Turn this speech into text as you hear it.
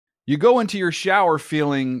You go into your shower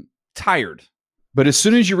feeling tired, but as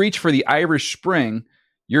soon as you reach for the Irish Spring,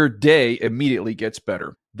 your day immediately gets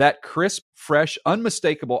better. That crisp, fresh,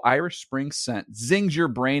 unmistakable Irish Spring scent zings your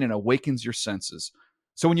brain and awakens your senses.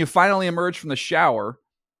 So when you finally emerge from the shower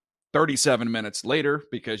 37 minutes later,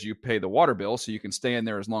 because you pay the water bill so you can stay in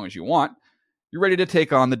there as long as you want, you're ready to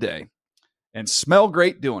take on the day and smell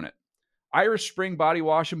great doing it. Irish Spring Body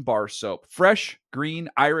Wash and Bar Soap. Fresh, green,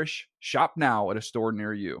 Irish. Shop now at a store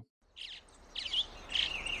near you.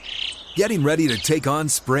 Getting ready to take on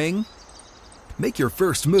spring? Make your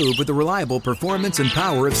first move with the reliable performance and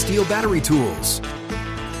power of Steel battery tools.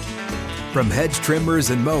 From hedge trimmers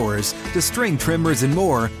and mowers to string trimmers and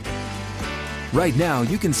more, right now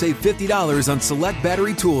you can save $50 on select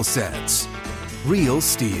battery tool sets. Real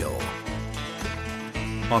Steel.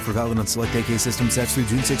 Offer valid on select AK system sets through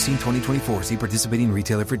June 16, 2024. See participating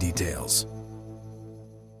retailer for details.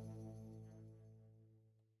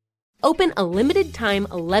 Open a limited-time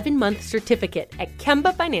 11-month certificate at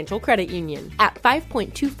Kemba Financial Credit Union. At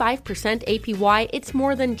 5.25% APY, it's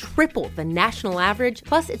more than triple the national average,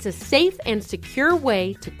 plus it's a safe and secure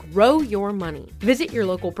way to grow your money. Visit your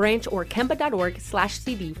local branch or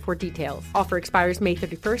kemba.org/cd for details. Offer expires May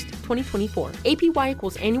 31st, 2024. APY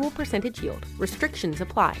equals annual percentage yield. Restrictions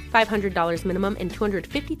apply. $500 minimum and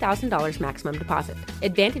 $250,000 maximum deposit.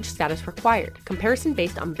 Advantage status required. Comparison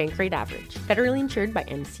based on bank rate average. Federally insured by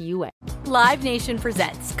NCUA. Live Nation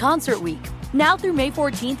presents Concert Week. Now through May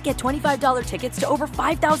 14th, get $25 tickets to over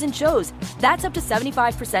 5,000 shows. That's up to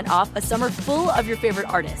 75% off a summer full of your favorite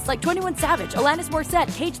artists like 21 Savage, Alanis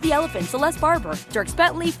Morissette, Cage the Elephant, Celeste Barber, Dierks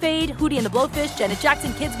Bentley, Fade, Hootie and the Blowfish, Janet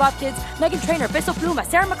Jackson, Kids Bop Kids, Meghan Trainor, Peso Pluma,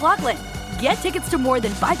 Sarah McLachlan. Get tickets to more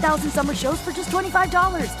than 5,000 summer shows for just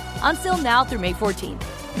 $25. Until now through May 14th.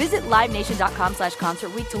 Visit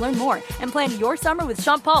LiveNation.com/Concert Week to learn more and plan your summer with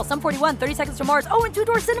Sean Paul, Sum 41, 30 Seconds to Mars, and Two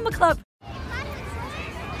Door Cinema Club.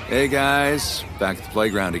 Hey guys, back at the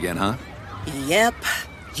playground again, huh? Yep.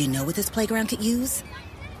 You know what this playground could use?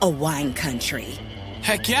 A wine country.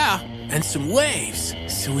 Heck yeah, and some waves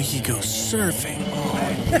so we could go surfing.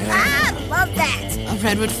 Oh, yeah. Ah, love that. A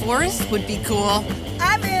redwood forest would be cool.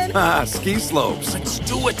 I'm in. Ah, ski slopes. Let's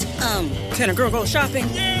do it. Can a girl go shopping?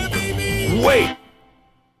 Yeah, baby. Wait!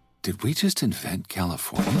 Did we just invent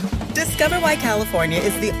California? Discover why California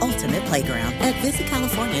is the ultimate playground at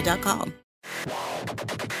visitcalifornia.com.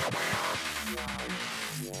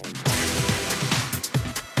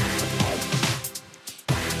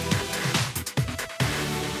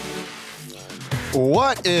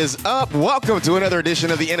 What is up? Welcome to another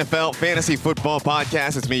edition of the NFL Fantasy Football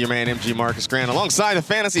Podcast. It's me, your man, MG Marcus Grant, alongside the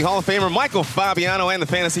Fantasy Hall of Famer Michael Fabiano and the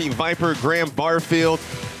Fantasy Viper Graham Barfield.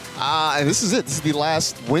 And this is it. This is the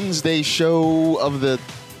last Wednesday show of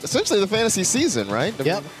essentially the fantasy season, right?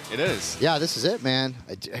 Yep. It is. Yeah, this is it, man.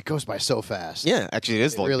 It goes by so fast. Yeah, actually it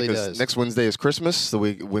is. It really because does. Next Wednesday is Christmas. The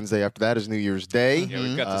Wednesday after that is New Year's Day. Yeah,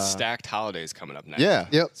 we've got the stacked holidays coming up next. Yeah.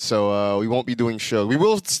 Yep. So we won't be doing shows. We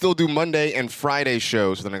will still do Monday and Friday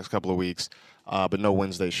shows for the next couple of weeks. But no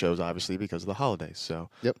Wednesday shows, obviously, because of the holidays.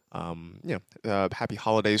 So, yep. Happy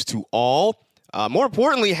holidays to all. More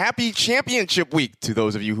importantly, happy championship week to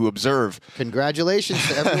those of you who observe. Congratulations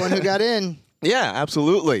to everyone who got in. Yeah,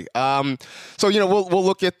 absolutely. We'll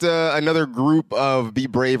look at another group of Be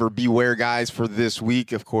Brave or Beware guys for this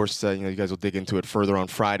week. Of course, you guys will dig into it further on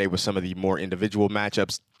Friday with some of the more individual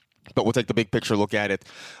matchups. But we'll take the big picture look at it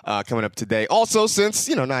coming up today. Also, since,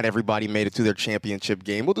 not everybody made it to their championship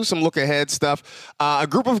game, we'll do some look-ahead stuff. A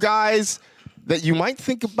group of guys that you might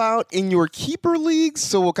think about in your keeper leagues.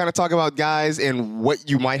 So we'll kind of talk about guys and what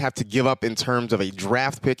you might have to give up in terms of a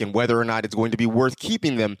draft pick and whether or not it's going to be worth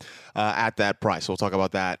keeping them at that price. So we'll talk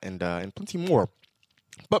about that and plenty more.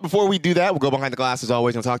 But before we do that, we'll go behind the glass as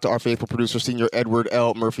always and talk to our faithful producer, Senior Edward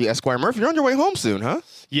L. Murphy, Esquire. Murphy, you're on your way home soon, huh?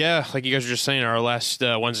 Yeah, like you guys were just saying, our last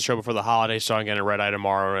Wednesday show before the holidays, so I'm getting a red eye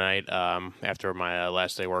tomorrow night after my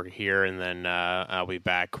last day working here, and then I'll be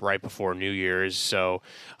back right before New Year's. So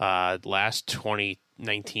last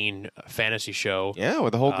 2019 fantasy show. Yeah,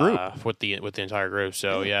 with the whole group. With the entire group.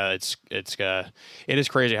 So it is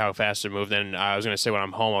crazy how fast it moved. And I was going to say when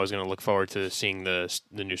I'm home, I was going to look forward to seeing the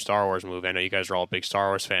new Star Wars movie. I know you guys are all big Star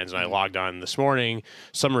Wars fans, and I logged on this morning.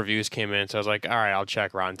 Some reviews came in, so I was like, all right, I'll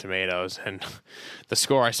check Rotten Tomatoes. And the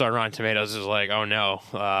score I saw on Rotten Tomatoes is like, oh no,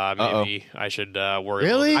 maybe I should worry.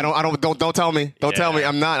 Really? Don't tell me. Don't tell me.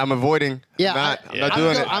 I'm avoiding. Yeah, I'm not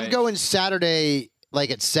doing it. I'm going Saturday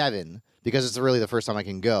at 7 because it's really the first time I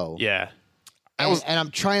can go. Yeah. And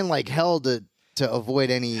I'm trying like hell to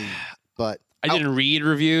avoid any, but I didn't read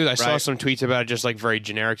reviews. I saw Right. some tweets about it, just like very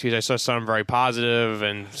generic tweets. I saw some very positive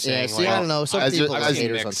and saying see, I don't know. Some As people you're- are as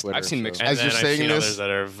haters on mixed- Twitter. I've seen mixed- And As then you're I've saying seen this- others that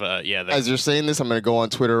have, As you're saying this, I'm going to go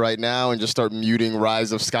on Twitter right now and just start muting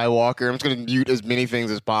Rise of Skywalker. I'm just going to mute as many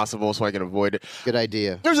things as possible so I can avoid it. Good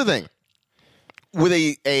idea. Here's the thing. With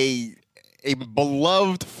a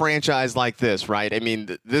beloved franchise like this, right? I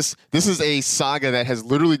mean, this is a saga that has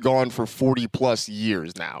literally gone for 40 plus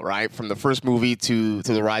years now, right? From the first movie to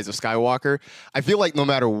the Rise of Skywalker. I feel like no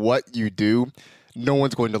matter what you do, no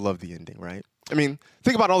one's going to love the ending, right? I mean,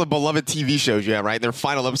 think about all the beloved TV shows you have, right? Their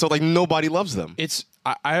final episode, like nobody loves them. It's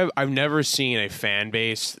I've never seen a fan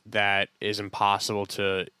base that is impossible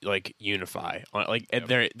to like unify. Like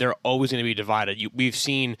they're always going to be divided. We've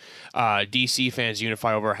seen DC fans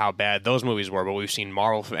unify over how bad those movies were, but we've seen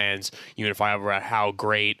Marvel fans unify over how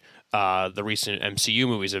great the recent MCU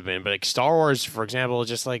movies have been. But like Star Wars, for example,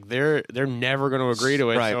 just like they're never going to agree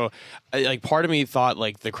to it. Right. So like part of me thought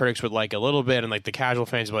like the critics would like a little bit, and like the casual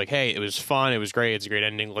fans would be like, hey, it was fun, it was great, it's a great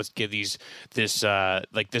ending. Let's give this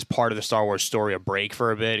part of the Star Wars story a break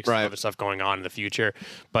for a bit, because of the stuff going on in the future.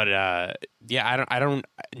 But yeah, I don't.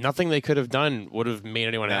 Nothing they could have done would have made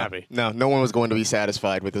anyone happy. No one was going to be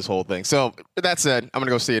satisfied with this whole thing. So that said, I'm going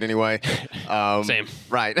to go see it anyway. Same.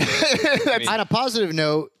 Right. On a positive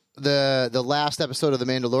note, the last episode of The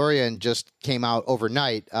Mandalorian just came out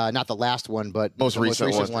overnight. Not the last one, but Most the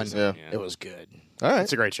recent most one. recent Yeah. It was good. All right.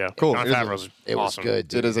 It's a great show. Cool. Jon Favreau's It was awesome. good.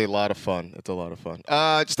 Dude. It is a lot of fun. It's a lot of fun.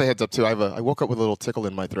 Just a heads up, too. I woke up with a little tickle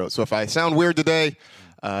in my throat. So if I sound weird today,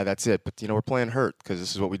 that's it. But, we're playing Hurt because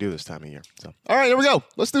this is what we do this time of year. So, all right, here we go.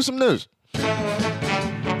 Let's do some news.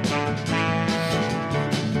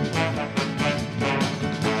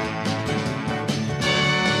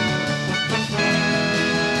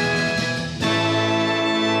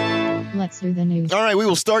 Let's do the news. All right, we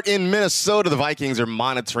will start in Minnesota. The Vikings are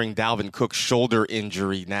monitoring Dalvin Cook's shoulder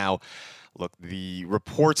injury now. Look, the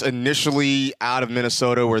reports initially out of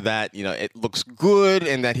Minnesota were that, it looks good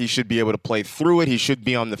and that he should be able to play through it. He should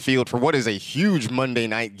be on the field for what is a huge Monday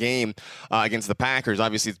night game against the Packers.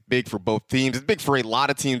 Obviously, it's big for both teams. It's big for a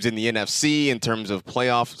lot of teams in the NFC in terms of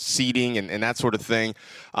playoff seeding and that sort of thing.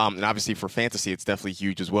 And obviously for fantasy, it's definitely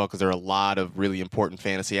huge as well because there are a lot of really important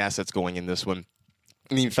fantasy assets going in this one.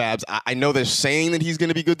 I mean, Fabs, I know they're saying that he's going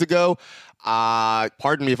to be good to go.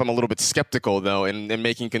 Pardon me if I'm a little bit skeptical, though, and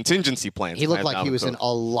making contingency plans. He looked like he was in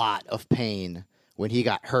a lot of pain when he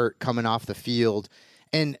got hurt coming off the field.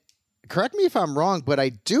 And correct me if I'm wrong, but I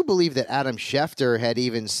do believe that Adam Schefter had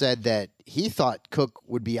even said that he thought Cook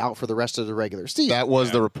would be out for the rest of the regular season. That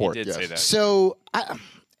was the report. He did say that. So,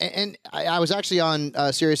 I was actually on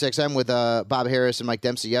SiriusXM with Bob Harris and Mike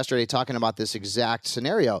Dempsey yesterday talking about this exact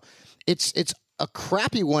scenario. It's a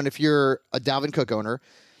crappy one if you're a Dalvin Cook owner.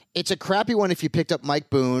 It's a crappy one if you picked up Mike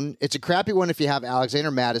Boone. It's a crappy one if you have Alexander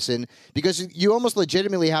Madison, because you almost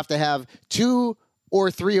legitimately have to have 2 or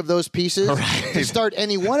 3 of those pieces to start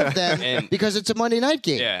any one of them because it's a Monday night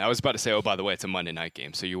game. Yeah, I was about to say, oh, by the way, it's a Monday night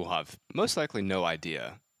game, so you will have most likely no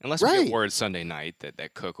idea, unless we get word Sunday night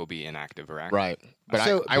that Cook will be inactive or active. Right. But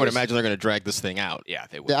I would imagine they're going to drag this thing out. Yeah,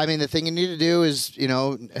 they will. I mean, the thing you need to do is,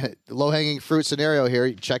 low-hanging fruit scenario here.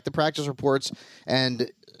 You check the practice reports and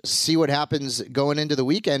see what happens going into the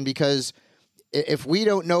weekend, because if we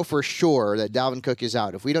don't know for sure that Dalvin Cook is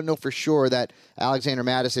out, if we don't know for sure that Alexander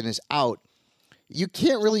Madison is out, you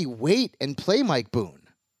can't really wait and play Mike Boone.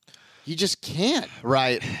 You just can't.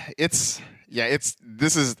 Right.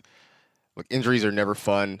 Look, injuries are never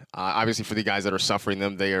fun. Obviously, for the guys that are suffering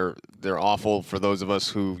them, they're awful. For those of us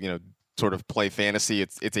who sort of play fantasy,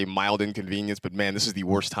 it's a mild inconvenience. But man, this is the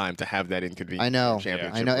worst time to have that inconvenience. I know,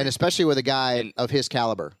 and especially with a guy of his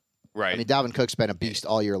caliber. Right. I mean, Dalvin Cook's been a beast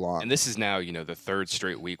all year long. And this is now, the third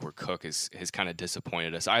straight week where Cook has kind of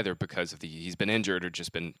disappointed us, either because of he's been injured or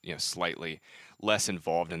just been slightly less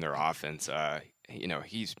involved in their offense.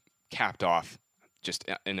 He's capped off just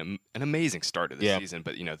an amazing start to the season,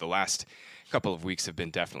 but the last couple of weeks have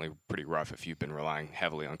been definitely pretty rough if you've been relying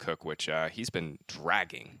heavily on Cook, which he's been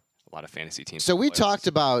dragging a lot of fantasy teams. So we talked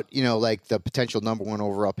about, like the potential number 1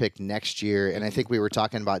 overall pick next year, and I think we were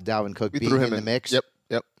talking about Dalvin Cook being in the mix. Yep.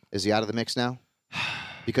 Is he out of the mix now?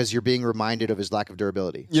 Because you're being reminded of his lack of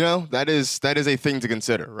durability. That is a thing to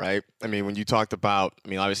consider, right? I mean, when you talked about,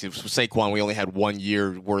 obviously with Saquon, we only had 1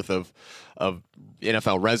 year worth of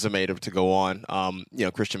NFL resume to go on.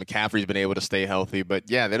 Christian McCaffrey's been able to stay healthy, but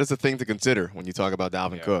yeah, that is a thing to consider when you talk about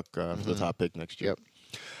Dalvin Cook for the top pick next year.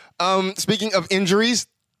 Yep. Speaking of injuries,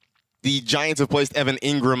 the Giants have placed Evan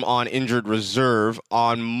Ingram on injured reserve.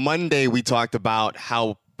 On Monday, we talked about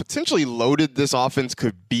how potentially loaded this offense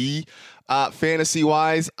could be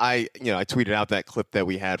fantasy-wise. I tweeted out that clip that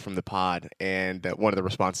we had from the pod, and one of the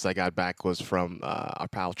responses I got back was from our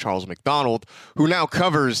pal Charles McDonald, who now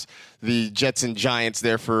covers the Jets and Giants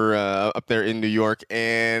there for up there in New York,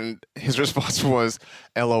 and his response was,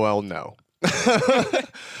 "LOL, no."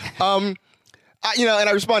 And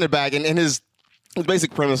I responded back, and his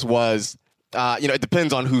basic premise was, it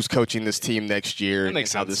depends on who's coaching this team next year and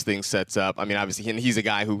how this thing sets up. I mean, obviously, he's a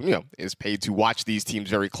guy who, is paid to watch these teams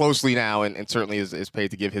very closely now and certainly is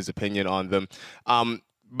paid to give his opinion on them.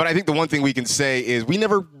 But I think the one thing we can say is we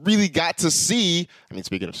never really got to see,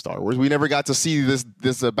 speaking of Star Wars, we never got to see this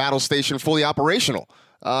battle station fully operational.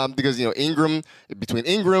 Because, between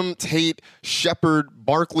Ingram, Tate, Shepard,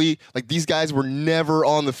 Barkley, like these guys were never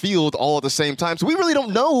on the field all at the same time. So we really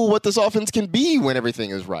don't know what this offense can be when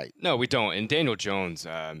everything is right. No, we don't. And Daniel Jones,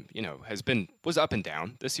 was up and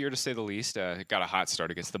down this year, to say the least. Got a hot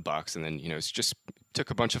start against the Bucs, and then, just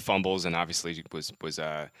took a bunch of fumbles and obviously was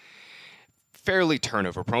fairly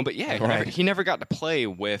turnover prone. But yeah, he never got to play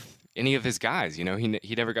with any of his guys. He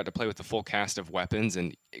never got to play with the full cast of weapons,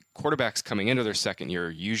 and quarterbacks coming into their second year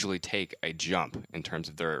usually take a jump in terms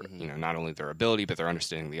of their, not only their ability, but their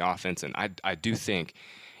understanding of the offense. And I do think,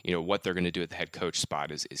 what they're going to do at the head coach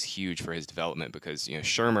spot is huge for his development, because,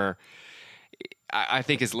 Shurmur, I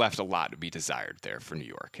think has left a lot to be desired there for New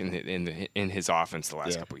York in his offense the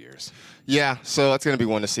last couple of years. Yeah, so that's going to be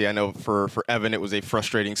one to see. I know for Evan, it was a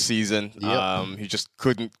frustrating season. Yep. He just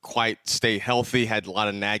couldn't quite stay healthy, had a lot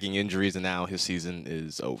of nagging injuries, and now his season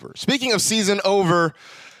is over. Speaking of season over,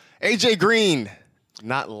 AJ Green,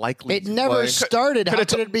 not likely. It never started. How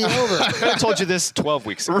could it be over? I could have told you this 12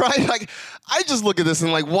 weeks ago. Right? Like, I just look at this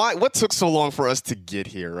and why? What took so long for us to get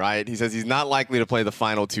here, right? He says he's not likely to play the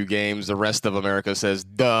final 2 games. The rest of America says,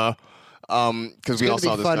 duh. Because we all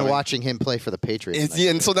saw this coming. It's fun watching him play for the Patriots.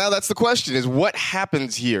 And so now that's the question, is what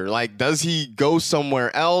happens here? Like, does he go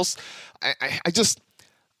somewhere else?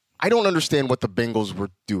 I don't understand what the Bengals were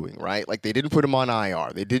doing, right? Like, they didn't put him on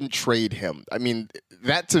IR. They didn't trade him. I mean,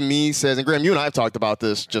 that to me says, and Graham, you and I have talked about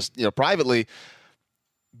this just, privately,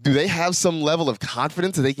 do they have some level of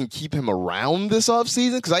confidence that they can keep him around this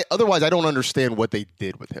offseason? Because otherwise I don't understand what they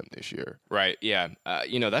did with him this year. Right, yeah.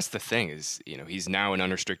 That's the thing is, he's now an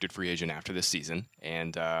unrestricted free agent after this season.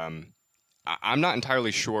 And I'm not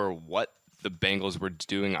entirely sure what the Bengals were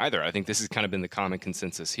doing either. I think this has kind of been the common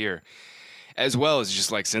consensus here. As well as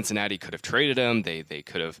just like Cincinnati could have traded him, they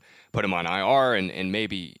could have put him on IR, and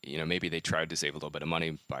maybe they tried to save a little bit of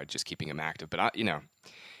money by just keeping him active. But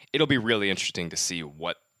it'll be really interesting to see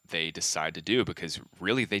what they decide to do, because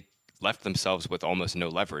really they left themselves with almost no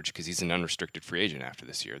leverage, because he's an unrestricted free agent after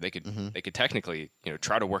this year. They could technically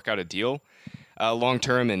try to work out a deal long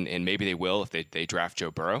term, and maybe they will if they draft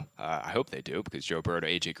Joe Burrow. I hope they do, because Joe Burrow to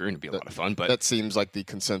AJ Green would be a lot of fun. But that seems like the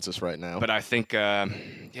consensus right now. But I think,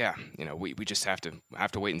 we just have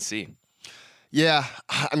to wait and see. Yeah,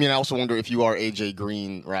 I also wonder if you are AJ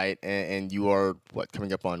Green, right, and you are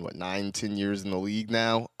coming up on 9-10 years in the league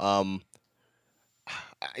now.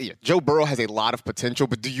 Joe Burrow has a lot of potential,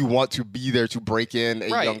 but do you want to be there to break in a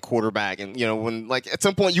young quarterback? And when at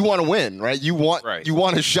some point you want to win, right? You want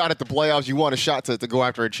a shot at the playoffs. You want a shot to go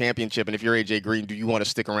after a championship. And if you're AJ Green, do you want to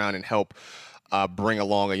stick around and help bring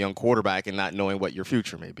along a young quarterback and not knowing what your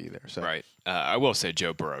future may be there? So. Right. I will say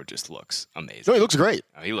Joe Burrow just looks amazing. No, he looks great.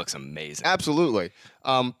 He looks amazing. Absolutely.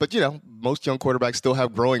 But most young quarterbacks still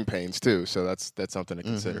have growing pains too, so that's something to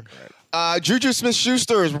consider. Right. Juju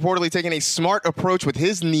Smith-Schuster is reportedly taking a smart approach with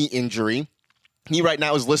his knee injury. He right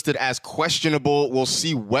now is listed as questionable. We'll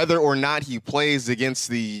see whether or not he plays against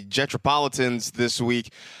the Jetropolitans this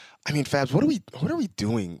week. Fabs, what are we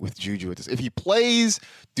doing with Juju at this? If he plays,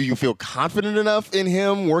 do you feel confident enough in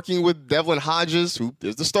him working with Devlin Hodges, who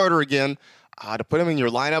is the starter again, to put him in your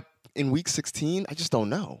lineup in Week 16? I just don't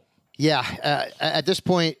know. Yeah, at this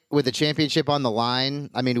point, with the championship on the line,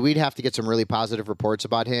 we'd have to get some really positive reports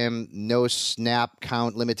about him. No snap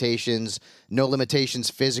count limitations, no limitations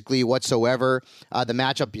physically whatsoever. The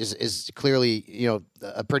matchup is clearly,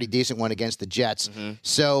 a pretty decent one against the Jets.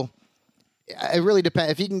 So it really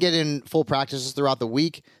depends. If he can get in full practices throughout the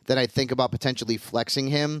week, then I think about potentially flexing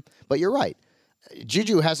him. But you're right.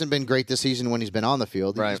 Juju hasn't been great this season when he's been on the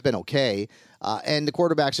field. Right. He's been okay. And the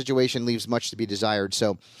quarterback situation leaves much to be desired.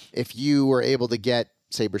 So if you were able to get,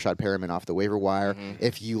 say, Brashad Perriman off the waiver wire,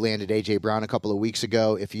 if you landed A.J. Brown a couple of weeks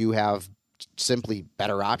ago, if you have simply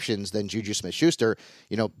better options than Juju Smith-Schuster,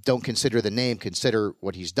 don't consider the name, consider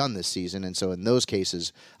what he's done this season. And so in those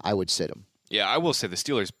cases, I would sit him. Yeah, I will say the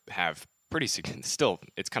Steelers have still,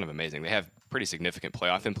 it's kind of amazing. They have pretty significant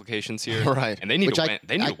playoff implications here. Right. And they need to win.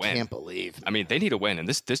 They need to win. I can't believe. I mean, they need to win. And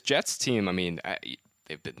this Jets team, I mean,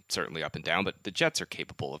 they've been certainly up and down, but the Jets are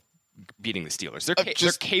capable of beating the Steelers.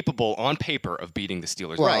 They're capable on paper of beating the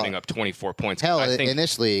Steelers, putting up 24 points. Hell, in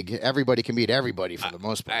this league, everybody can beat everybody for the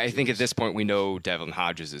most part. I think at this point we know Devlin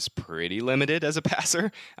Hodges is pretty limited as a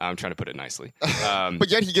passer. I'm trying to put it nicely. But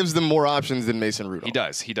yet he gives them more options than Mason Rudolph. He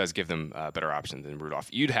does. He does give them better options than Rudolph.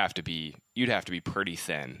 You'd have to be pretty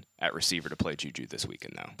thin at receiver to play Juju this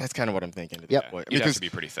weekend, though. That's kind of what I'm thinking. You'd have to be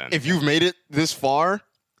pretty thin. If you've made it this far,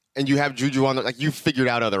 and you have Juju on you've figured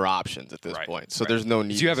out other options at this point. So there's no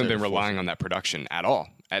need. You haven't been relying on that production at all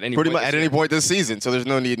at any any point this season. So there's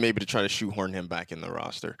no need maybe to try to shoehorn him back in the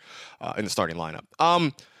roster, in the starting lineup.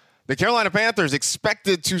 The Carolina Panthers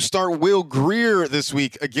expected to start Will Grier this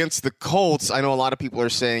week against the Colts. I know a lot of people are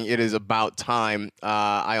saying it is about time.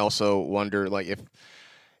 I also wonder if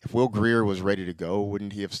Will Grier was ready to go,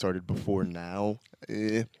 wouldn't he have started before now?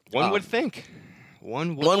 One would think.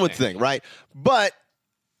 One would think, right? But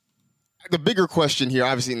the bigger question here,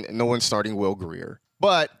 obviously, no one's starting Will Grier,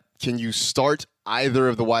 but can you start either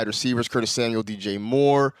of the wide receivers, Curtis Samuel, DJ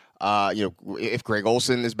Moore? If Greg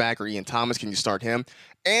Olsen is back or Ian Thomas, can you start him?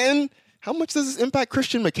 And how much does this impact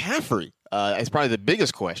Christian McCaffrey? It's probably the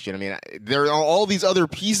biggest question. I mean, there are all these other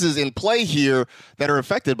pieces in play here that are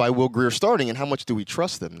affected by Will Grier starting, and how much do we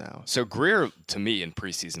trust them now? So Grier, to me, in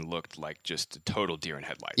preseason looked like just a total deer in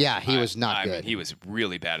headlights. Yeah, he was not good. I mean, he was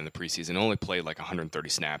really bad in the preseason. Only played 130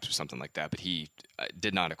 snaps or something like that, but he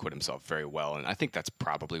did not acquit himself very well, and I think that's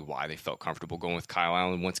probably why they felt comfortable going with Kyle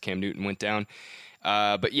Allen once Cam Newton went down.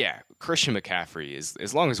 But yeah, Christian McCaffrey is,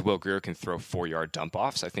 as long as Will Grier can throw 4-yard dump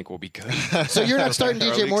offs, I think we'll be good. So you're not starting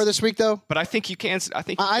DJ Moore this week, though? But I think you can. I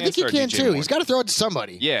think he can too. Moore. He's got to throw it to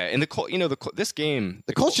somebody. Yeah, and this game,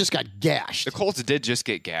 the Colts just got gashed. The Colts did just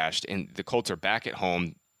get gashed, and the Colts are back at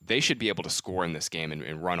home. They should be able to score in this game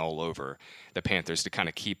and run all over the Panthers to kind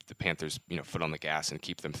of keep the Panthers, foot on the gas and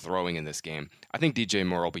keep them throwing in this game. I think DJ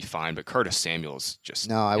Moore will be fine, but Curtis Samuel's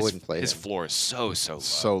just I wouldn't play his him. Floor is so low.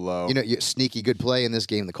 So low. Sneaky good play in this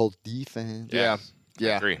game. The Colts defense. Yeah. I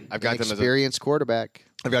agree. I've got them as experienced quarterback.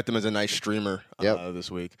 I've got them as a nice streamer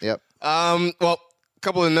this week. Yep. Well, a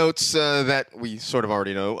couple of notes that we sort of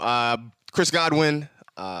already know. Chris Godwin.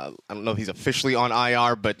 I don't know if he's officially on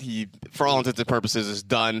IR, but he, for all intents and purposes, is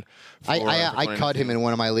done. I cut him in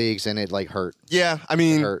one of my leagues, and it hurt. Yeah, I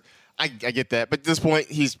mean, I get that. But at this point,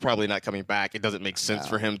 he's probably not coming back. It doesn't make sense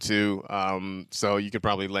for him to. So you could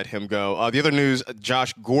probably let him go. The other news,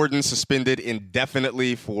 Josh Gordon suspended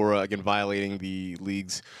indefinitely for, again, violating the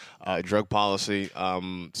league's drug policy. I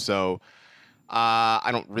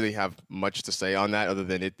don't really have much to say on that other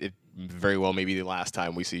than it very well may be the last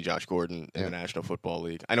time we see Josh Gordon in the National Football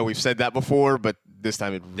League. I know we've said that before, but this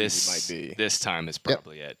time it really might be. This time is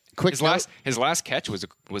probably it. His last catch was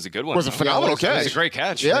a good one. Was a phenomenal catch. It was a great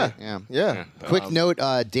catch. Yeah. Quick note,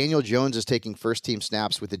 Daniel Jones is taking first-team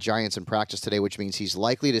snaps with the Giants in practice today, which means he's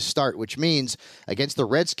likely to start, which means against the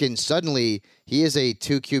Redskins, suddenly he is a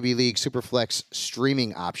 2QB league Superflex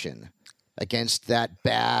streaming option. Against that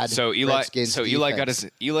bad Redskins Eli got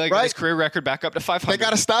his career record back up to 500. They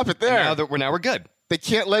got to stop it there. Now we're good. They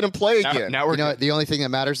can't let him play again. Now we're good. The only thing that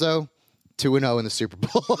matters though, 2-0 in the Super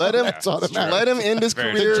Bowl. That's all that matters. Let him end his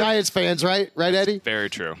career. Giants fans, right, Eddie? Very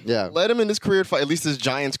true. Yeah. Let him end his career. At least his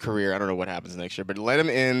Giants career. I don't know what happens next year, but let him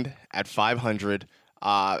end at 500.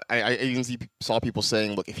 I even saw people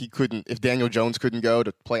saying, look, if Daniel Jones couldn't go,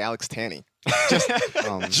 to play Alex Tanney.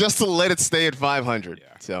 Just to let it stay at 500. Yeah.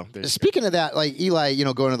 So speaking of that, Eli,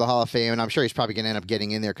 going to the Hall of Fame, and I'm sure he's probably going to end up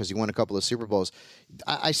getting in there because he won a couple of Super Bowls.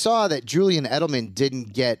 I saw that Julian Edelman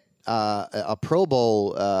didn't get a Pro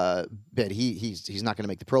Bowl bid. He's not going to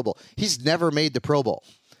make the Pro Bowl. He's never made the Pro Bowl.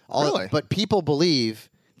 Really? But people believe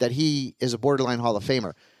that he is a borderline Hall of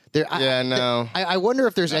Famer. I wonder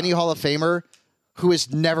if there's any Hall of Famer who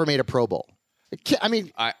has never made a Pro Bowl. Can't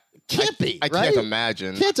be. I can't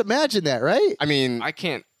imagine. Can't imagine that, right? I mean, I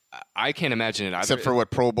can't imagine it either. Except for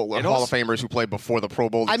what Pro Bowl Hall of Famers who played before the Pro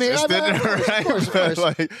Bowl existed. Of course.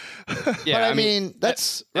 Yeah,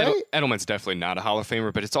 that's right. Edelman's definitely not a Hall of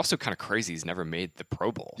Famer, but it's also kind of crazy he's never made the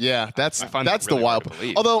Pro Bowl. Yeah, that's the wild.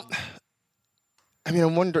 Although, I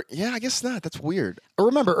wonder. Yeah, I guess not. That's weird.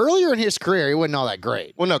 Remember, earlier in his career, he wasn't all that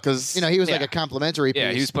great. Well, no, because he was like a complimentary piece.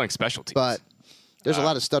 Yeah, he was playing special teams. But there's a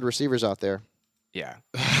lot of stud receivers out there. Yeah,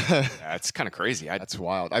 it's kind of crazy. That's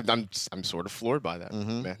wild. I'm sort of floored by that.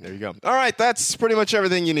 Mm-hmm. Man, there you go. All right, that's pretty much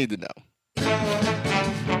everything you need to know.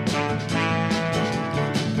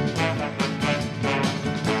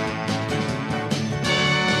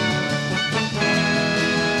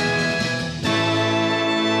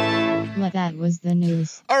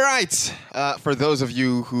 right. For those of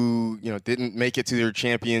you who didn't make it to their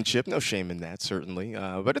championship, no shame in that, certainly.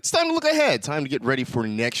 But it's time to look ahead. Time to get ready for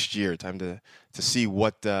next year. Time to see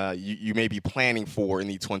what you may be planning for in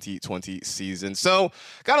the 2020 season. So,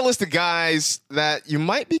 got a list of guys that you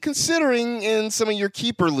might be considering in some of your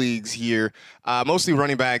keeper leagues here. Mostly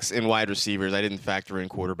running backs and wide receivers. I didn't factor in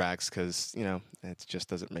quarterbacks because it just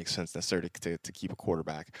doesn't make sense necessarily to keep a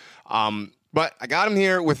quarterback. But I got him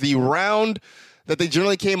here with the round that they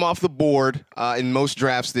generally came off the board in most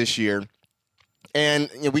drafts this year. And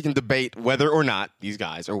we can debate whether or not these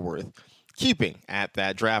guys are worth keeping at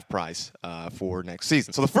that draft price for next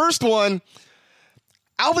season. So the first one,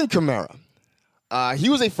 Alvin Kamara. He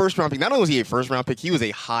was a first-round pick. Not only was he a first-round pick, he was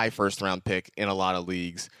a high first-round pick in a lot of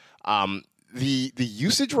leagues. The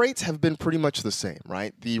usage rates have been pretty much the same,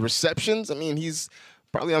 right? The receptions, he's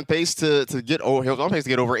probably on pace to get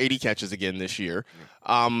over 80 catches again this year.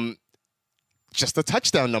 Just the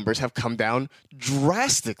touchdown numbers have come down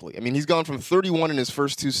drastically. He's gone from 31 in his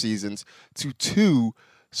first 2 seasons to 2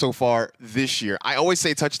 so far this year. I always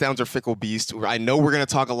say touchdowns are fickle beasts. I know we're going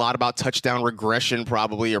to talk a lot about touchdown regression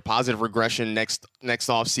probably, or positive regression next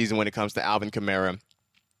offseason when it comes to Alvin Kamara.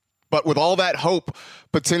 But with all that hope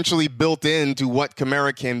potentially built into what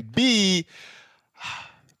Kamara can be,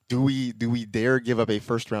 do we dare give up a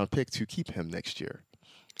first-round pick to keep him next year?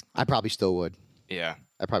 I probably still would. Yeah.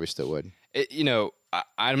 I probably still would.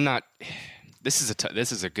 I'm not. This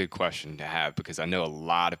is a good question to have because I know a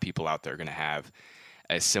lot of people out there are going to have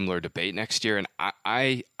a similar debate next year, and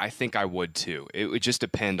I think I would too. It would just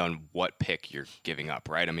depend on what pick you're giving up,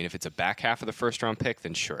 right? If it's a back half of the first round pick,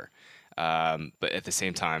 then sure. But at the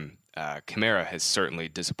same time, Kamara has certainly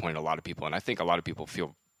disappointed a lot of people, and I think a lot of people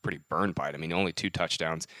feel pretty burned by it. Only 2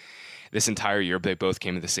 touchdowns this entire year, but they both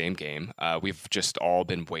came in the same game. We've just all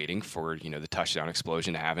been waiting for the touchdown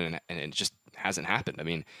explosion to happen, and it just hasn't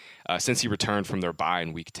happened. Since he returned from their bye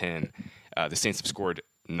in Week 10, the Saints have scored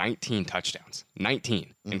 19 touchdowns. 19.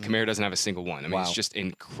 Mm-hmm. And Kamara doesn't have a single one. Wow. It's just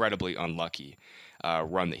incredibly unlucky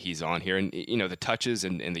run that he's on here. And, the touches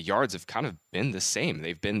and the yards have kind of been the same.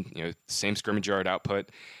 They've been, same scrimmage yard output,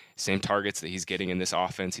 same targets that he's getting in this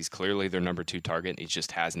offense. He's clearly their number 2 target. He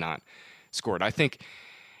just has not scored. I think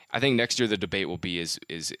next year the debate will be is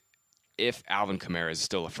if Alvin Kamara is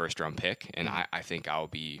still a first-round pick, and I think I'll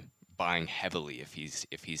be buying heavily if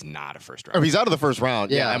he's not a first round. If he's out of the first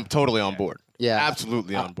round, yeah, I'm totally on board. Yeah,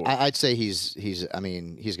 absolutely on board. I'd say he's going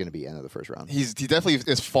to be end of the first round. He definitely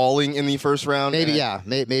is falling in the first round.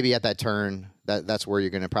 Maybe at that turn. That's where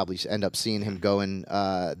you're going to probably end up seeing him going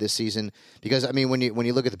this season. Because when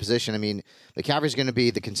you look at the position, McCaffrey's going to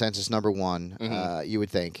be the consensus number 1. Mm-hmm. You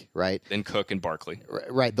would think, right? Then Cook and Barkley,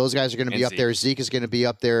 right? Those guys are going to be up there. Zeke is going to be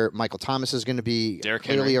up there. Michael Thomas is going to be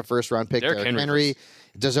clearly a first round pick. Derrick Henry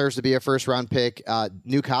deserves to be a first round pick.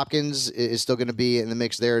 Nuke Hopkins is still going to be in the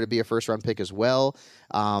mix there to be a first round pick as well.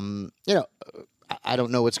 I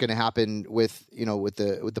don't know what's going to happen with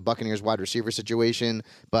the Buccaneers wide receiver situation,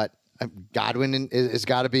 but Godwin has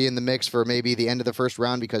got to be in the mix for maybe the end of the first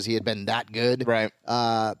round because he had been that good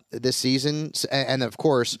this season. And of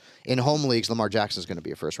course, in home leagues, Lamar Jackson is going to be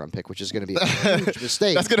a first round pick, which is going to be a huge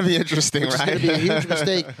mistake. That's going to be interesting, right? It's going to be a huge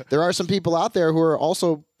mistake. There are some people out there who are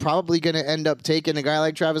also probably going to end up taking a guy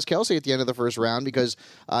like Travis Kelce at the end of the first round because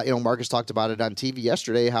Marcus talked about it on TV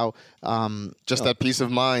yesterday how that peace of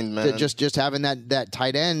mind, man. Just having that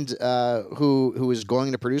tight end who is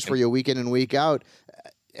going to produce for you week in and week out.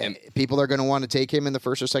 And people are going to want to take him in the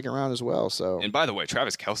first or second round as well. So, and by the way,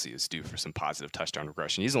 Travis Kelce is due for some positive touchdown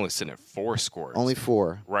regression. He's only sitting at 4 scores, only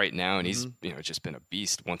 4 right now, and he's just been a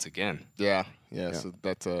beast once again. Yeah. So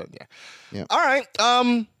that's yeah. All right.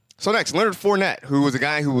 So next, Leonard Fournette, who was a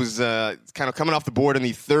guy who was kind of coming off the board in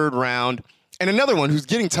the 3rd round. And another one who's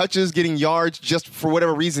getting touches, getting yards, just for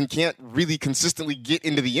whatever reason can't really consistently get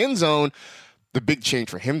into the end zone. The big change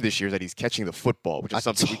for him this year is that he's catching the football, which is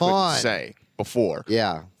something we couldn't say before.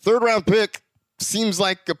 Yeah. 3rd round pick seems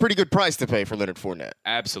like a pretty good price to pay for Leonard Fournette.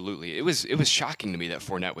 Absolutely. It was shocking to me that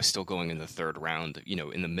Fournette was still going in the 3rd round,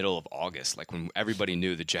 in the middle of August, like when everybody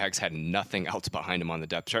knew the Jags had nothing else behind him on the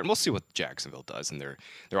depth chart. And we'll see what Jacksonville does in their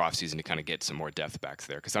offseason to kind of get some more depth back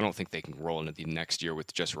there because I don't think they can roll into the next year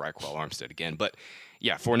with just Raquel Armstead again. But,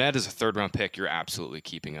 yeah, Fournette is a 3rd round pick. You're absolutely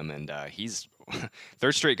keeping him, and he's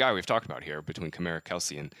 3rd straight guy we've talked about here between Kamara,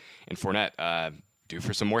 Kelce, and Fournette. Due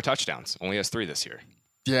for some more touchdowns. Only has 3 this year.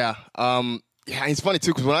 Yeah. Yeah, it's funny,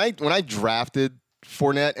 too, because when I drafted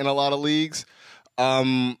Fournette in a lot of leagues,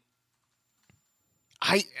 it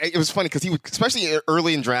was funny because he would, especially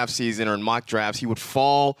early in draft season or in mock drafts, he would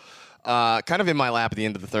fall kind of in my lap at the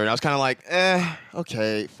end of the 3rd. I was kind of like,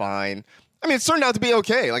 okay, fine. I mean, it's turned out to be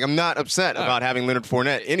okay. Like, I'm not upset about having Leonard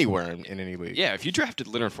Fournette anywhere in any league. Yeah, if you drafted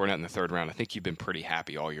Leonard Fournette in the third round, I think you've been pretty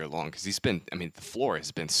happy all year long because the floor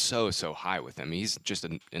has been so high with him. He's just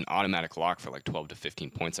an automatic lock for like 12 to 15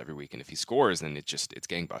 points every week, and if he scores, then it's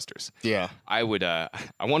gangbusters. Yeah, I'm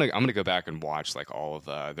gonna go back and watch like all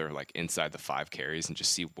of their like inside the 5 carries and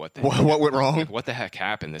just see what went wrong, what the heck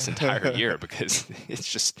happened this entire year because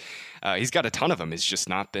it's just he's got a ton of them. He's just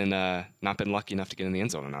not been lucky enough to get in the end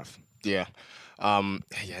zone enough. Yeah.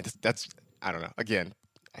 That's I don't know. Again,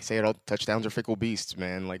 I say it all, touchdowns are fickle beasts,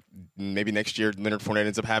 man. Like, maybe next year Leonard Fournette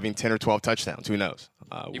ends up having 10 or 12 touchdowns. Who knows?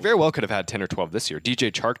 You very well could have had 10 or 12 this year.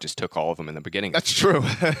 DJ Chark just took all of them in the beginning. That's true.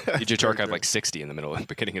 DJ Chark had like 60 in the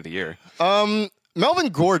beginning of the year. Melvin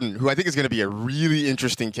Gordon, who I think is going to be a really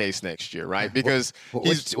interesting case next year, right? Because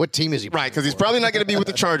what team is he? Right, because he's probably not going to be with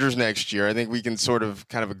the Chargers next year. I think we can sort of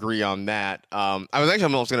kind of agree on that. I was actually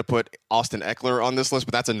almost going to put Austin Eckler on this list,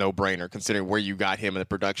 but that's a no-brainer considering where you got him and the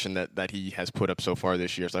production that he has put up so far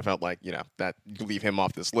this year. So I felt like, that you leave him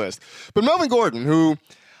off this list. But Melvin Gordon, who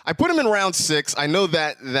I put him in round 6. I know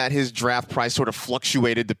that his draft price sort of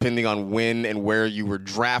fluctuated depending on when and where you were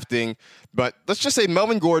drafting. But let's just say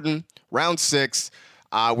Melvin Gordon, round 6,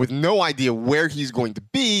 with no idea where he's going to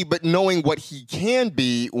be, but knowing what he can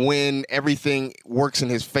be when everything works in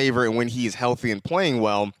his favor and when he is healthy and playing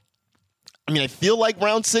well. I mean, I feel like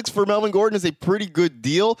round 6 for Melvin Gordon is a pretty good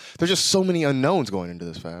deal. There's just so many unknowns going into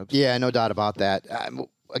this, Fabs. Yeah, no doubt about that.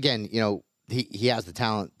 Again, he has the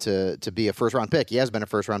talent to be a first-round pick. He has been a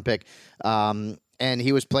first-round pick. And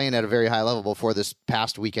he was playing at a very high level before this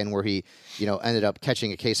past weekend where he, ended up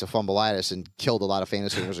catching a case of fumbleitis and killed a lot of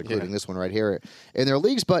fantasy owners, including this one right here in their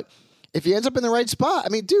leagues. But if he ends up in the right spot, I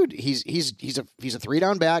mean, dude, he's a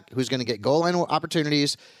 3-down back who's going to get goal line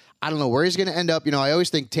opportunities. I don't know where he's going to end up. I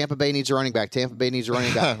always think Tampa Bay needs a running back. Tampa Bay needs a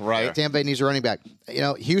running back. Right. Tampa Bay needs a running back.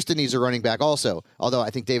 Houston needs a running back also. Although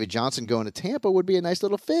I think David Johnson going to Tampa would be a nice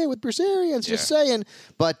little fit with Bruce Arians, just saying.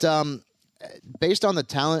 But based on the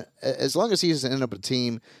talent, as long as he's ended up a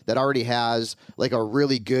team that already has like a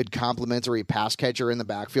really good complementary pass catcher in the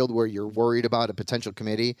backfield where you're worried about a potential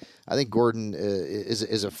committee, I think Gordon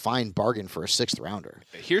is a fine bargain for a 6th rounder.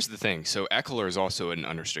 Here's the thing. So Eckler is also an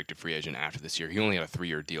unrestricted free agent after this year. He only had a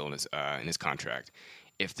 3-year deal in his contract.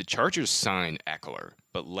 If the Chargers sign Eckler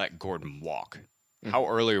but let Gordon walk, how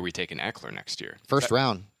early are we taking Eckler next year? First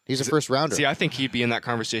round. He's a first rounder. See, I think he'd be in that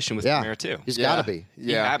conversation with Kamara too. He's got to be.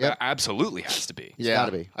 Yeah, he absolutely has to be. He's got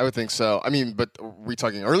to be. I would think so. I mean, but are we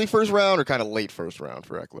talking early first round or kind of late first round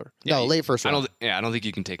for Eckler? No, late first round. I don't think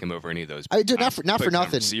you can take him over any of those. Not for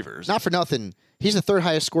nothing. Receivers. Not for nothing. He's the 3rd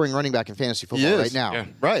highest scoring running back in fantasy football right now. Yeah.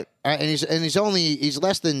 Right. And he's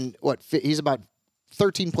less than he's about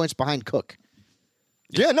 13 points behind Cook.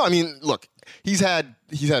 Yeah, no, I mean, look, he's had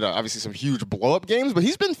obviously some huge blow-up games, but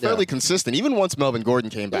he's been fairly consistent. Even once Melvin Gordon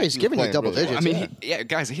came back, he's giving you double digits. I mean,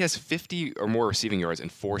 guys, he has 50 or more receiving yards in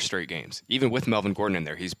 4 straight games. Even with Melvin Gordon in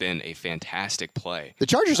there, he's been a fantastic play. The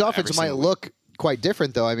Chargers' offense might look quite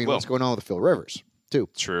different, though. I mean, what's going on with Phil Rivers, too?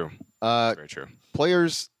 True. Very true.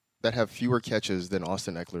 Players that have fewer catches than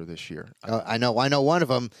Austin Eckler this year. I know one of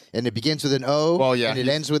them, and it begins with an O, and it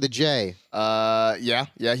ends with a J. Yeah,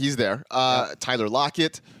 he's there. Tyler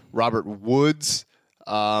Lockett, Robert Woods,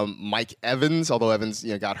 Mike Evans, although Evans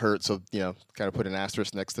got hurt, so kind of put an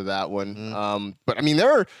asterisk next to that one. But I mean,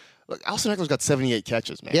 Austin Eckler's got 78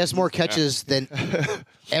 catches, man. He has more catches than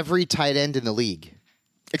every tight end in the league,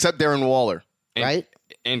 except Darren Waller, right?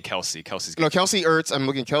 And Kelsey. Kelsey Ertz. I'm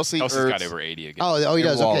looking Kelsey's Ertz. Got over 80 again. Oh, he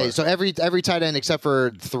does. Waller. Okay, so every tight end except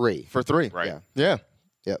for 3. For 3, right? Yeah.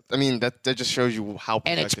 I mean, that just shows you how.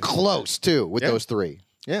 And it's close too with those 3.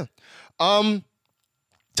 Yeah.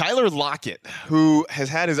 Tyler Lockett, who has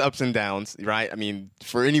had his ups and downs, right? I mean,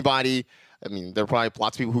 for anybody. I mean, there are probably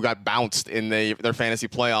lots of people who got bounced in their fantasy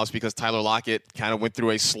playoffs because Tyler Lockett kind of went through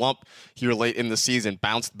a slump here late in the season.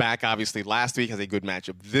 Bounced back, obviously, last week, has a good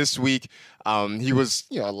matchup this week. He was,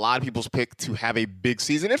 a lot of people's pick to have a big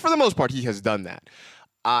season, and for the most part, he has done that.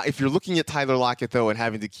 If you're looking at Tyler Lockett, though, and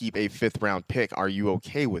having to keep a 5th-round pick, are you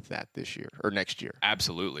okay with that this year or next year?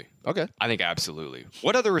 Absolutely. Okay. I think absolutely.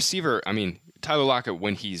 What other receiver? I mean, Tyler Lockett,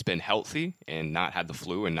 when he's been healthy and not had the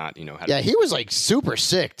flu and not, had he was like super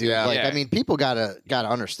sick, dude. Yeah. I mean, people gotta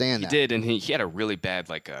understand that. He did, and he had a really bad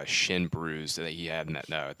shin bruise that he had in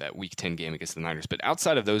that Week 10 game against the Niners. But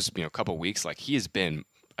outside of those, couple weeks, he has been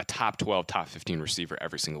a top 12, top 15 receiver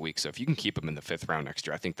every single week. So if you can keep him in the 5th round next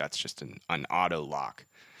year, I think that's just an auto lock.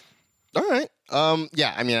 All right.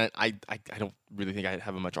 Yeah. I mean, I don't really think I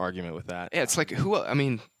have much argument with that. Yeah. It's like who? I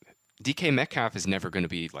mean, DK Metcalf is never going to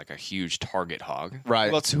be like a huge target hog.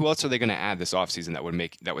 Right. Who else are they going to add this offseason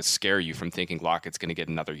that would scare you from thinking Lockett's going to get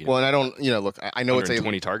another, well, and I don't, look, I know it's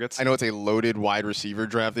 20 targets. I know it's a loaded wide receiver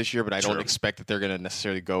draft this year, but I don't expect that they're going to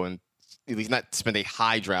necessarily go and at least not spend a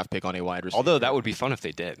high draft pick on a wide receiver. Although that would be fun if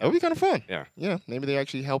they did. That would be kind of fun. Yeah. Yeah. Maybe they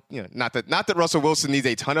actually help. Not that Russell Wilson needs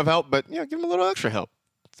a ton of help, but give him a little extra help.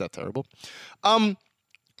 It's not terrible.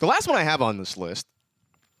 The last one I have on this list,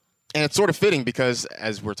 and it's sort of fitting because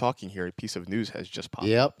as we're talking here, a piece of news has just popped.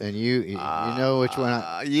 Yep, and you know which one.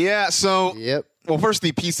 Yeah. So. Yep. Well, first,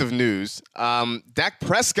 the piece of news. Dak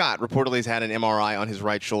Prescott reportedly has had an MRI on his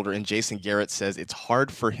right shoulder, and Jason Garrett says it's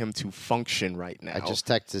hard for him to function right now. I just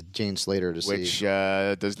texted Jane Slater to see. Which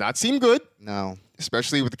does not seem good. No.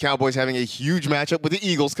 Especially with the Cowboys having a huge matchup with the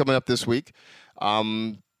Eagles coming up this week.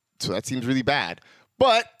 So that seems really bad.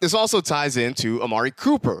 But this also ties into Amari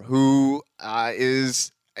Cooper, who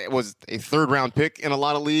was a third-round pick in a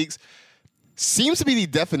lot of leagues. Seems to be the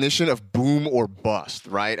definition of boom or bust,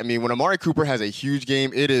 right? I mean, when Amari Cooper has a huge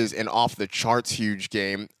game, it is an off-the-charts huge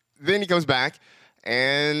game. Then he comes back,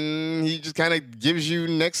 and he just kind of gives you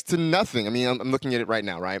next to nothing. I mean, I'm looking at it right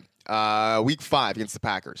now, right? Week 5 against the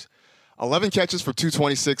Packers. 11 catches for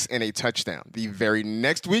 226 and a touchdown. The very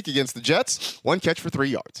next week against the Jets, 1 catch for 3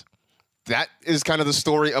 yards. That is kind of the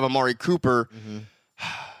story of Amari Cooper. Mm-hmm.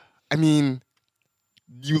 I mean,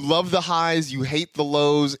 you love the highs, you hate the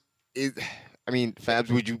lows.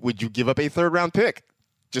 Fabs, would you give up a third-round pick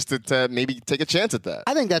just to maybe take a chance at that?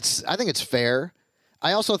 I think it's fair.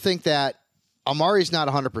 I also think that Amari's not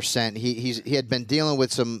 100%. He had been dealing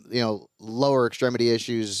with some lower extremity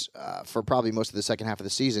issues for probably most of the second half of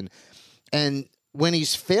the season, and when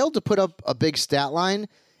he's failed to put up a big stat line,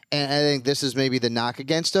 and I think this is maybe the knock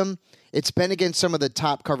against him, it's been against some of the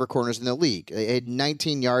top cover corners in the league. He had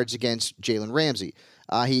 19 yards against Jalen Ramsey.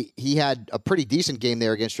 He had a pretty decent game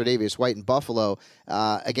there against Tre'Davious White in Buffalo.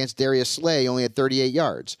 Against Darius Slay, only had 38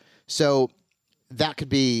 yards. So that could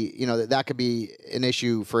be an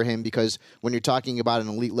issue for him because when you're talking about an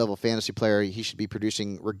elite level fantasy player, he should be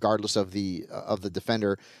producing regardless of the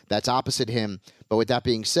defender that's opposite him. But with that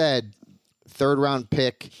being said, third round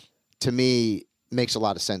pick to me makes a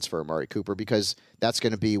lot of sense for Amari Cooper because that's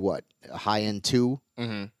going to be a high end 2.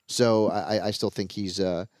 Mm-hmm. So I still think he's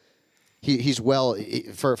well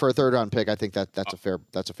for a third round pick. I think that's a fair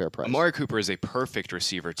price. Amari Cooper is a perfect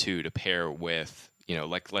receiver too to pair with.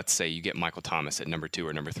 Like let's say you get Michael Thomas at number 2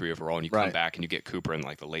 or number 3 overall, and you come back and you get Cooper in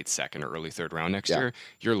like the late second or early third round next year.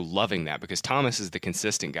 You're loving that because Thomas is the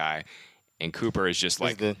consistent guy, and Cooper is just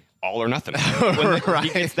like all or nothing. When he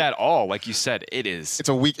gets that all, like you said, it's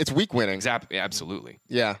week winning. Absolutely.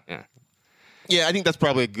 Yeah. Yeah, I think that's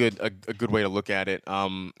probably a good way to look at it.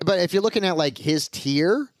 But if you're looking at like his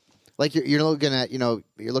tier. Like you're looking at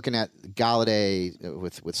Galladay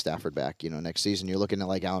with Stafford back, next season. You're looking at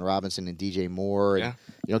like Allen Robinson and DJ Moore, and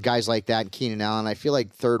guys like that, and Keenan Allen. I feel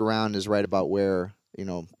like third round is right about where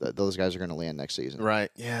those guys are going to land next season. Right.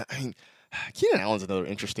 Yeah. I mean, Keenan Allen's another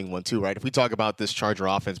interesting one too, right? If we talk about this Charger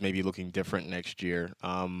offense maybe looking different next year,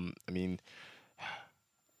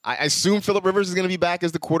 I assume Phillip Rivers is going to be back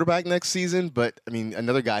as the quarterback next season, but I mean,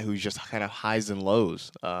 another guy who's just kind of highs and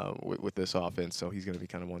lows with this offense, so he's going to be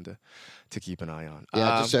kind of one to keep an eye on.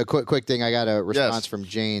 Yeah, just a quick thing. I got a response from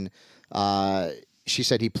Jane. She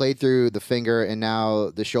said he played through the finger and now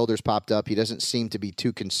the shoulders popped up. He doesn't seem to be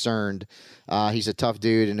too concerned. He's a tough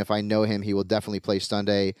dude, and if I know him, he will definitely play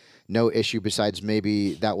Sunday. No issue besides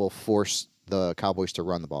maybe that will force the Cowboys to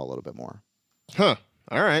run the ball a little bit more. Huh.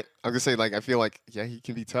 All right. I was going to say, I feel like, he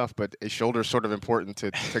can be tough, but a shoulder is sort of important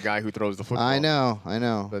to a guy who throws the football. I know.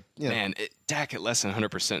 But man, Dak at less than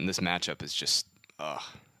 100% in this matchup is just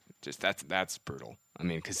that's brutal. I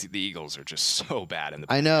mean, because the Eagles are just so bad in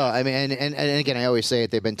the. I know. I mean, and again, I always say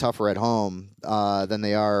it. They've been tougher at home than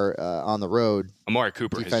they are on the road. Amari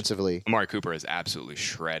Cooper defensively. Amari Cooper has absolutely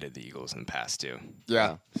shredded the Eagles in the past too.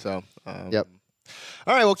 Yeah. So. Yep.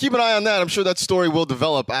 All right, well, keep an eye on that. I'm sure that story will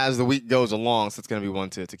develop as the week goes along, so it's going to be one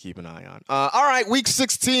to keep an eye on. All right, week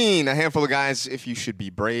 16, a handful of guys, if you should be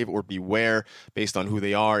brave or beware based on who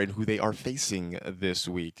they are and who they are facing this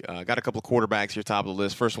week. Got a couple of quarterbacks here, top of the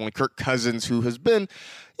list. First one, Kirk Cousins, who has been,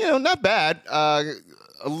 not bad. A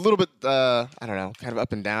little bit, kind of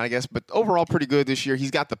up and down, I guess, but overall pretty good this year.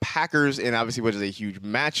 He's got the Packers, and obviously which is a huge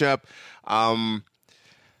matchup.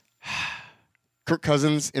 Kirk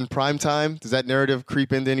Cousins in prime time. Does that narrative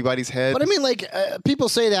creep into anybody's head? But I mean, people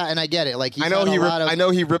say that, and I get it. Like I know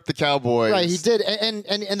he ripped the Cowboys. Right, he did.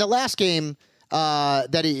 And the last game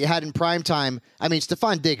that he had in prime time, I mean,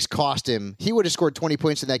 Stephon Diggs cost him. He would have scored 20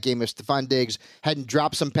 points in that game if Stephon Diggs hadn't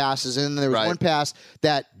dropped some passes. And then there was one pass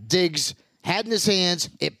that Diggs had in his hands,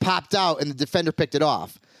 it popped out, and the defender picked it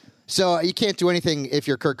off. So you can't do anything if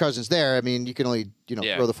you're Kirk Cousins there. I mean, you can only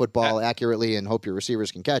throw the football accurately and hope your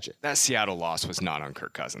receivers can catch it. That Seattle loss was not on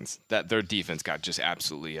Kirk Cousins. That their defense got just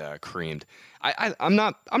absolutely creamed. I'm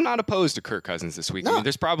not opposed to Kirk Cousins this week. No. I mean,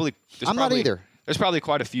 there's probably not either. There's probably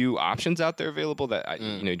quite a few options out there available that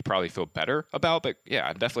you'd probably feel better about. But yeah,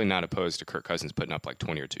 I'm definitely not opposed to Kirk Cousins putting up like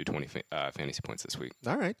 20 fantasy points this week.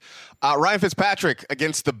 All right. Ryan Fitzpatrick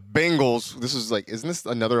against the Bengals. This is isn't this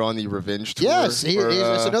another on the revenge tour? Yes,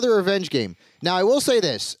 it's another revenge game. Now, I will say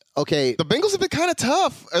this. Okay. The Bengals have been kind of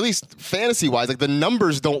tough, at least fantasy-wise. Like, the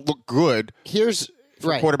numbers don't look good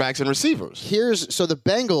for quarterbacks and receivers. So the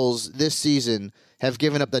Bengals this season have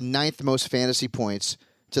given up the 9th most fantasy points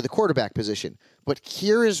to the quarterback position. But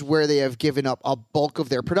here is where they have given up a bulk of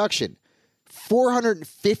their production.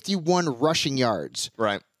 451 rushing yards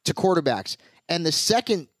to quarterbacks. And the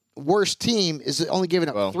second worst team is only giving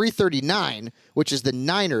up 339, which is the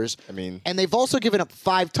Niners. And they've also given up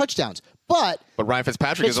 5 touchdowns. But Ryan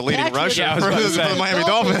Fitzpatrick is a leading rusher for the Miami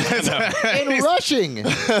Dolphins. In rushing.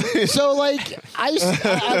 So,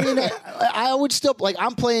 I would still,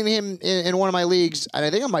 I'm playing him in one of my leagues, and I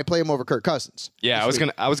think I might play him over Kirk Cousins. Yeah, I was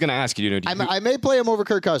gonna ask you. I may play him over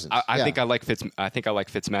Kirk Cousins. I think I like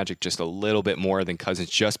Fitzmagic just a little bit more than Cousins,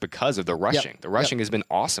 just because of the rushing. The rushing has been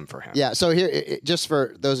awesome for him. Yeah. So here, just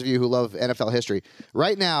for those of you who love NFL history,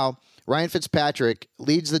 right now, Ryan Fitzpatrick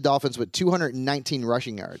leads the Dolphins with 219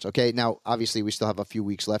 rushing yards. Okay, now obviously we still have a few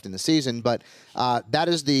weeks left in the season, but that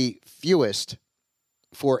is the fewest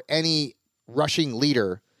for any rushing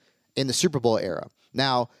leader in the Super Bowl era.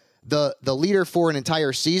 Now, the leader for an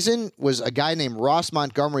entire season was a guy named Ross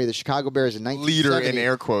Montgomery of the Chicago Bears in 1970. Leader in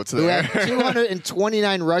air quotes who there. had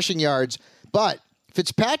 229 rushing yards, but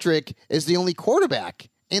Fitzpatrick is the only quarterback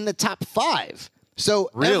in the top 5.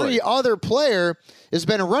 So every other player has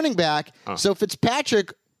been a running back. So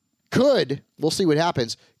Fitzpatrick we'll see what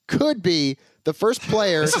happens, could be the first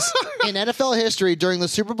player in NFL history during the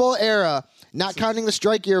Super Bowl era, not counting the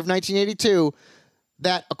strike year of 1982,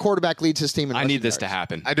 that a quarterback leads his team in rushing I need this yards. to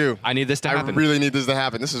happen. I do. I need this to happen. I really need this to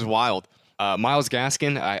happen. This is wild. Myles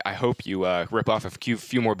Gaskin, I hope you rip off a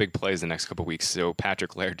few more big plays the next couple weeks so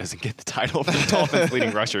Patrick Laird doesn't get the title for Dolphins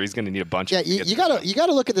leading rusher. He's going to need a bunch. Yeah, you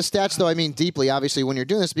gotta look at the stats though. I mean, deeply, obviously, when you're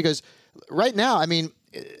doing this, because right now, I mean,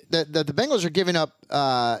 the Bengals are giving up.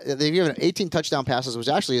 They've given up 18 touchdown passes, which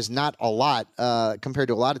actually is not a lot compared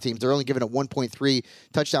to a lot of teams. They're only giving up 1.3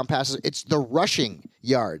 touchdown passes. It's the rushing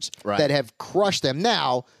yards that have crushed them.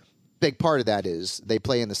 Now, big part of that is they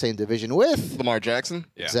play in the same division with Lamar Jackson.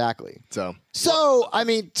 Yeah. Exactly. So I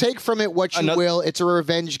mean, take from it what you will. It's a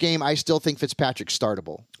revenge game. I still think Fitzpatrick's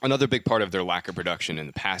startable. Another big part of their lack of production in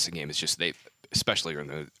the passing game is just especially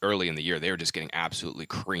early in the year, they were just getting absolutely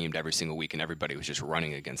creamed every single week, and everybody was just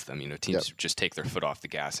running against them. Teams just take their foot off the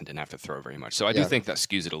gas and didn't have to throw very much. So I do think that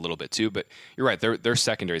skews it a little bit too. But you're right; their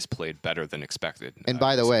secondaries played better than expected. And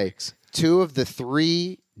by the way, 2 of the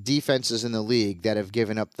 3 defenses in the league that have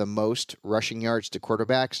given up the most rushing yards to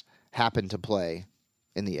quarterbacks happen to play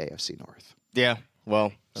in the AFC North. Yeah,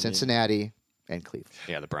 well, Cincinnati and Cleveland.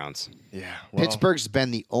 Yeah, the Browns. Yeah, Pittsburgh's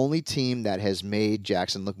been the only team that has made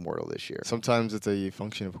Jackson look mortal this year. Sometimes it's a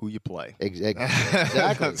function of who you play. Exactly.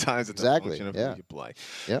 Sometimes it's a function of who you play.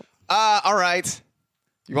 Yep. All right.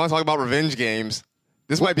 You want to talk about revenge games?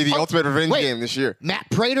 This might be the ultimate revenge game this year. Matt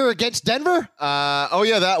Prater against Denver? Oh,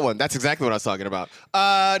 yeah, that one. That's exactly what I was talking about.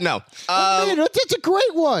 No. That's a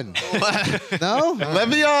great one. No?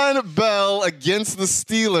 Le'Veon Bell against the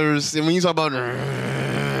Steelers. And when you talk about...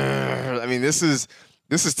 I mean, this is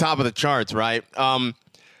top of the charts, right? I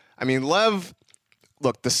mean, Lev...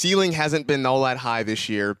 Look, the ceiling hasn't been all that high this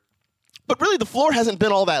year. But really, the floor hasn't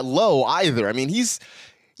been all that low either. I mean,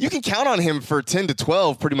 you can count on him for 10 to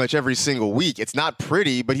 12 pretty much every single week. It's not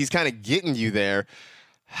pretty, but he's kind of getting you there.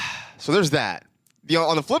 So there's that.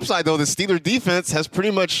 On the flip side, though, the Steelers defense has pretty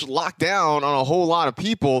much locked down on a whole lot of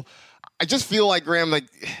people. I just feel like, Graham,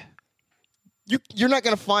 you're not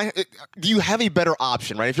going to find – do you have a better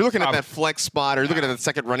option, right? If you're looking at that flex spot or you're looking at the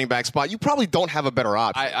second running back spot, you probably don't have a better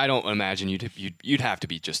option. I don't imagine you'd have to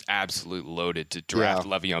be just absolute loaded to draft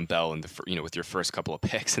Le'Veon Bell in with your first couple of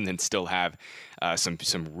picks and then still have some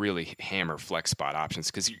really hammer flex spot options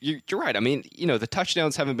because you're right. I mean, the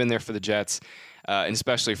touchdowns haven't been there for the Jets. And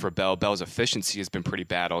especially for Bell. Bell's efficiency has been pretty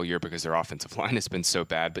bad all year because their offensive line has been so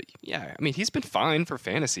bad. But, yeah, I mean, he's been fine for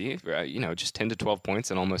fantasy, just 10 to 12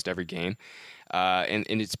 points in almost every game. And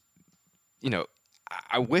it's,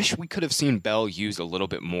 I wish we could have seen Bell used a little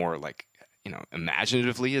bit more,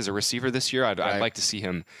 imaginatively as a receiver this year. I'd like to see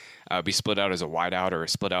him be split out as a wideout or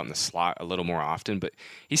split out in the slot a little more often. But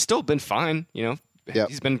he's still been fine,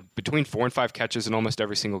 He's been between 4 and 5 catches in almost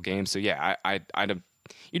every single game. So yeah,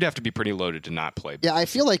 you'd have to be pretty loaded to not play. Yeah, I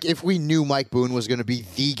feel like if we knew Mike Boone was going to be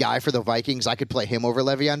the guy for the Vikings, I could play him over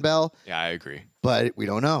Le'Veon Bell. Yeah, I agree. But we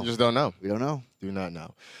don't know. You just don't know. We don't know. Do not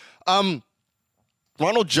know.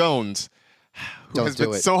 Ronald Jones. Don't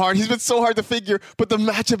do it. So hard. He's been so hard to figure, but the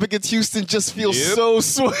matchup against Houston just feels so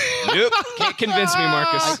sweet. Nope. Can't convince me,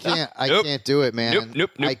 Marcus. I can't do it, man. Nope.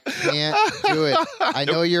 I can't do it. I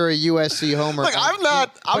know you're a USC homer. Like, I'm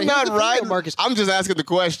not right, Marcus. I'm just asking the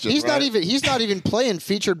question. He's not even playing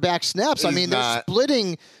featured back snaps. I mean, they're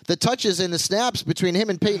splitting the touches and the snaps between him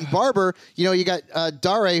and Peyton Barber. You know, you got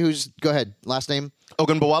Dare, who's go ahead, last name.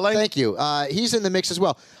 Ogunbowale? Thank you. He's in the mix as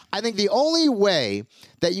well. I think the only way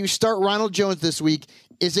that you start Ronald Jones this week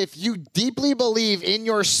is if you deeply believe in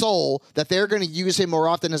your soul that they're going to use him more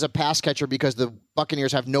often as a pass catcher because the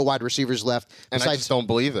Buccaneers have no wide receivers left. And I just don't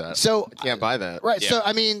believe that. So I can't buy that. Right. Yeah. So,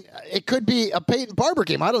 I mean, it could be a Peyton Barber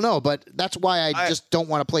game. I don't know, but that's why I just don't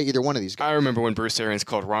want to play either one of these guys. I remember when Bruce Arians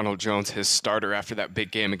called Ronald Jones his starter after that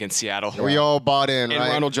big game against Seattle. We all bought in, and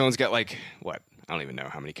right? Ronald Jones got what? I don't even know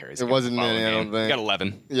how many carries. It wasn't many, I don't think. He got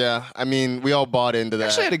 11. Yeah, I mean, we all bought into that.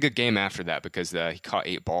 Actually had a good game after that because he caught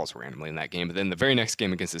 8 balls randomly in that game. But then the very next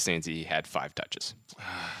game against the Saints, he had 5 touches.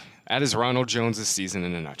 That is Ronald Jones' season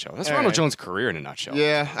in a nutshell. That's Ronald Jones' career in a nutshell.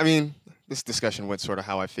 Yeah, I mean, this discussion went sort of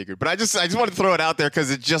how I figured. But I just wanted to throw it out there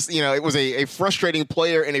because it just, it was a frustrating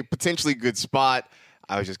player in a potentially good spot.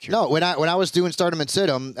 I was just curious. No, when I was doing Stardom and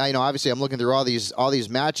Sit-em, obviously I'm looking through all these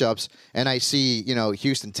matchups, and I see,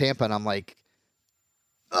 Houston, Tampa, and I'm like,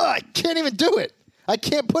 I can't even do it. I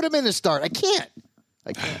can't put him in the start. I can't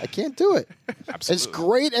do it. Absolutely. As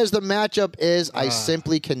great as the matchup is, I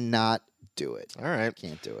simply cannot do it. All right.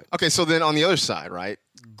 Can't do it. Okay, so then on the other side, right?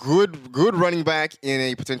 Good running back in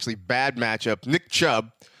a potentially bad matchup, Nick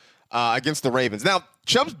Chubb against the Ravens. Now,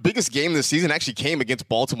 Chubb's biggest game this season actually came against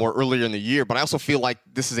Baltimore earlier in the year, but I also feel like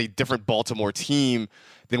this is a different Baltimore team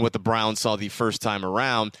than what the Browns saw the first time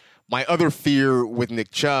around. My other fear with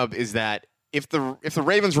Nick Chubb is that if the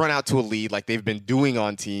Ravens run out to a lead like they've been doing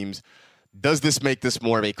on teams, does this make this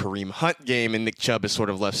more of a Kareem Hunt game and Nick Chubb is sort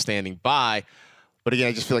of left standing by? But again,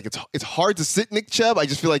 I just feel like it's hard to sit Nick Chubb. I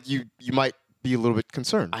just feel like you might be a little bit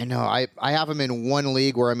concerned. I know. I have him in one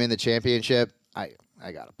league where I'm in the championship. I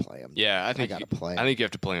gotta play him. Yeah, I think I gotta play him. I think you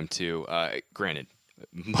have to play him too. Granted,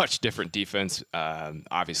 much different defense.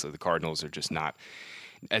 Obviously, the Cardinals are just not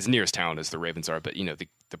as near as talented as the Ravens are, but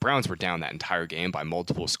the Browns were down that entire game by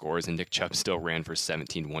multiple scores, and Nick Chubb still ran for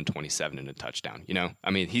 17, 127 and a touchdown.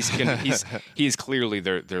 I mean, he's clearly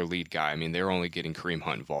their lead guy. I mean, they're only getting Kareem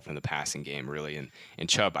Hunt involved in the passing game, really, and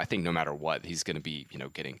Chubb, I think no matter what, he's going to be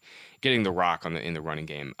getting the rock in the running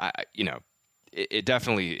game. It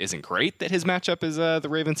definitely isn't great that his matchup is the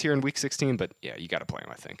Ravens here in Week 16, but yeah, you got to play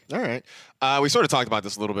him, I think. All right, we sort of talked about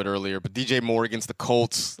this a little bit earlier, but DJ Moore against the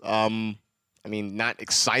Colts. I mean, not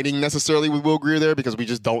exciting necessarily with Will Grier there because we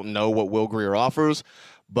just don't know what Will Grier offers.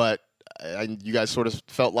 But you guys sort of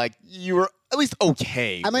felt like you were at least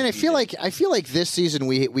okay. I mean, I feel like this season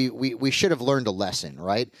we should have learned a lesson,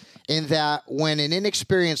 right? In that when an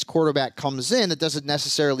inexperienced quarterback comes in, that doesn't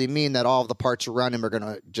necessarily mean that all of the parts around him are going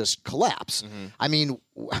to just collapse. Mm-hmm. I mean,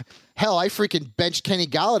 hell, I freaking benched Kenny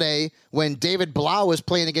Galladay when David Blau was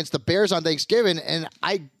playing against the Bears on Thanksgiving, and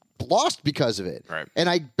I lost because of it. Right. And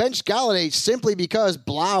I benched Galladay simply because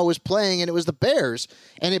Blau was playing and it was the Bears,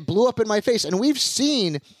 and it blew up in my face. And we've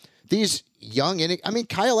seen these young,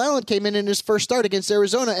 Kyle Allen came in his first start against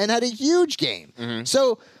Arizona and had a huge game. Mm-hmm.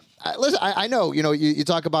 So, listen, I know, you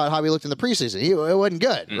talk about how he looked in the preseason. It wasn't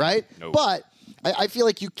good, right? Nope. But I feel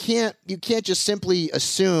like you can't just simply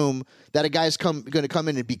assume that a guy's going to come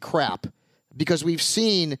in and be crap, because we've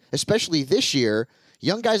seen, especially this year,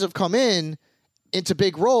 young guys have come into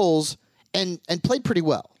big roles and played pretty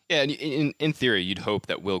well. Yeah, and in theory, you'd hope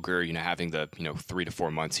that Will Grier, having the 3 to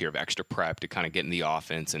 4 months here of extra prep to kind of get in the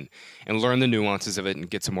offense and learn the nuances of it and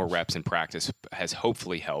get some more reps in practice has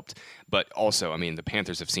hopefully helped. But also, I mean, the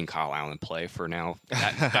Panthers have seen Kyle Allen play for now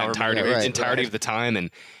that entirety of the time,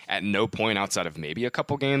 and at no point outside of maybe a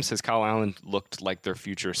couple games has Kyle Allen looked like their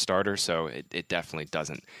future starter. So it definitely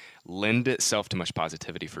doesn't lend itself to much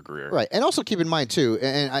positivity for Grier. Right. And also keep in mind, too,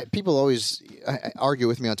 and people always argue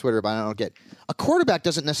with me on Twitter, but I don't get, a quarterback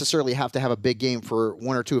doesn't necessarily have to have a big game for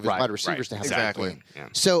one or two of his wide receivers to have a big game. Yeah.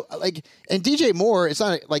 So, and DJ Moore, it's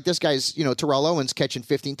not like this guy's, Terrell Owens catching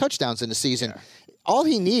 15 touchdowns in the season. Yeah. All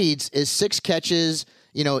he needs is 6 catches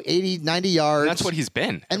 80, 90 yards. And that's what he's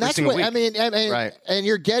been. And that's what, right. And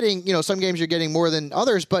you're getting, some games you're getting more than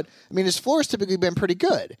others, but his floor has typically been pretty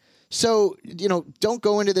good. So, don't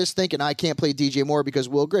go into this thinking I can't play DJ Moore because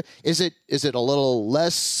Will Grier. Is it a little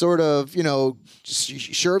less sort of,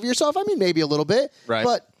 sure of yourself? Maybe a little bit. Right.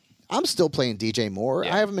 But I'm still playing DJ Moore.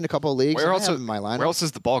 Yeah. I have him in a couple of leagues. I have him in my lineup. Where else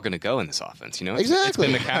is the ball going to go in this offense? Exactly. It's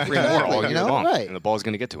been McCaffrey Moore all year long, right. and the ball's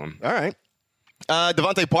going to get to him. All right.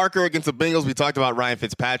 Devontae Parker against the Bengals. We talked about Ryan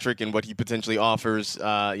Fitzpatrick and what he potentially offers.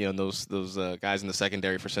 Those guys in the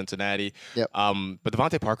secondary for Cincinnati. Yep. But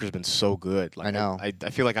Devontae Parker's been so good. I know. I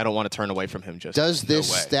feel like I don't want to turn away from him. Does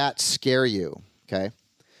this stat scare you? Okay.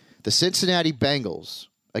 The Cincinnati Bengals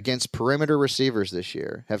against perimeter receivers this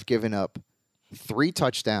year have given up 3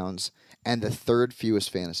 touchdowns and the 3rd fewest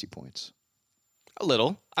fantasy points. A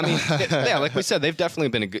little. Like we said, they've definitely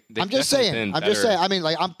been a good. I'm just saying.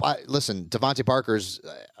 Listen, Devontae Parker's.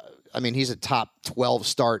 He's a top 12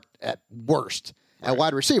 start at worst at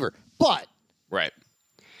wide receiver, but right.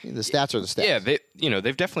 The stats are the stats. Yeah,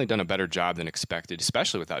 they've definitely done a better job than expected,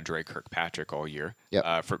 especially without Drake Kirkpatrick all year.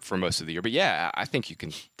 Yep. For most of the year. But yeah, I think you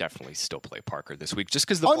can definitely still play Parker this week, just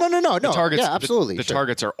because the targets. Yeah, absolutely. The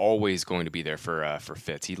targets are always going to be there for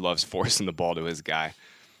Fitz. He loves forcing the ball to his guy.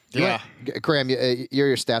 Graham, you're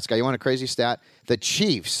your stats guy. You want a crazy stat? The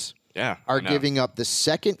Chiefs are giving up the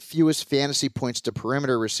 2nd fewest fantasy points to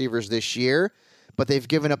perimeter receivers this year, but they've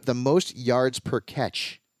given up the most yards per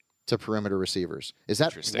catch to perimeter receivers. Is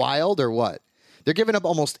that wild or what? They're giving up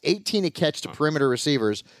almost 18 a catch to perimeter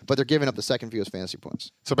receivers, but they're giving up the 2nd fewest fantasy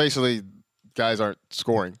points. So basically, guys aren't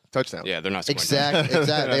scoring touchdowns. Yeah, they're not scoring.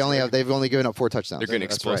 Exactly. They've only given up 4 touchdowns. They're getting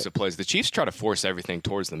explosive plays. The Chiefs try to force everything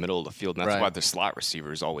towards the middle of the field, and that's why the slot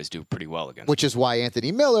receivers always do pretty well against. Which is why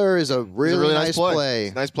Anthony Miller is a really nice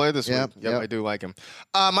play. Nice play this week. Yep, I do like him.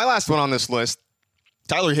 My last one on this list,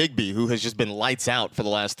 Tyler Higbee, who has just been lights out for the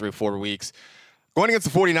last 3 or 4 weeks. Going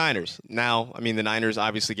against the 49ers. Now, the Niners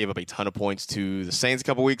obviously gave up a ton of points to the Saints a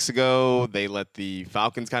couple weeks ago. They let the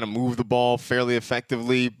Falcons kind of move the ball fairly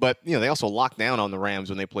effectively. But, they also locked down on the Rams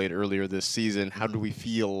when they played earlier this season. How do we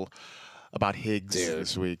feel about Higgs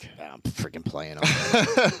this week? I'm freaking playing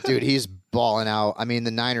him. Dude, he's balling out.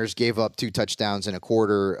 The Niners gave up 2 touchdowns in a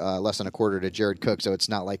quarter, less than a quarter to Jared Cook, so it's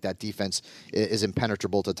not like that defense is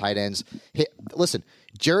impenetrable to tight ends. Listen,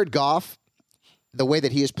 Jared Goff, the way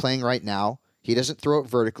that he is playing right now, he doesn't throw it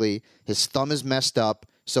vertically. His thumb is messed up.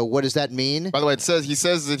 So what does that mean? By the way, he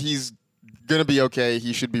says that he's going to be okay.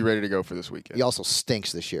 He should be ready to go for this weekend. He also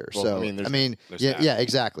stinks this year. Well, so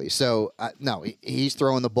exactly. So no, he's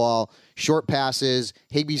throwing the ball, short passes.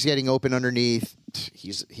 Higbee's getting open underneath.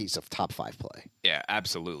 He's a top 5 play. Yeah,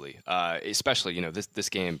 absolutely. Especially this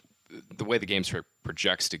game. The way the game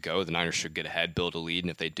projects to go, the Niners should get ahead, build a lead, and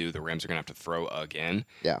if they do, the Rams are going to have to throw again.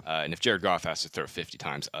 Yeah. And if Jared Goff has to throw 50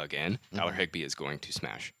 times again, Tyler Higbee is going to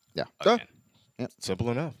smash. Yeah. Again. Yeah. Simple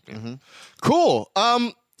enough. Yeah. Mm-hmm. Cool.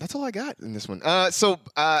 That's all I got in this one. So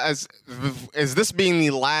as this being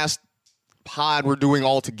the last pod we're doing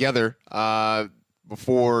all together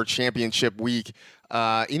before championship week,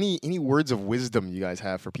 any words of wisdom you guys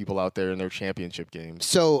have for people out there in their championship games?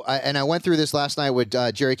 So, and I went through this last night with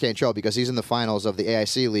Jerry Cantrell because he's in the finals of the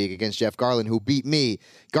AIC League against Jeff Garland, who beat me.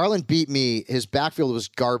 Garland beat me. His backfield was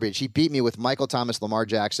garbage. He beat me with Michael Thomas, Lamar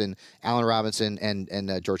Jackson, Allen Robinson,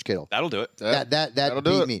 and George Kittle. That'll do it. That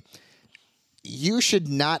beat me. You should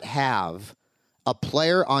not have a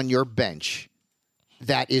player on your bench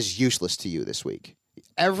that is useless to you this week.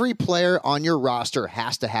 Every player on your roster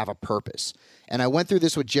has to have a purpose. And I went through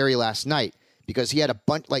this with Jerry last night because he had a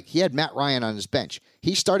bunch, he had Matt Ryan on his bench.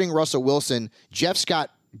 He's starting Russell Wilson, Jeff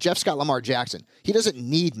Scott, Lamar Jackson. He doesn't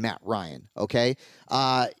need Matt Ryan, okay?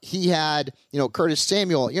 He had, Curtis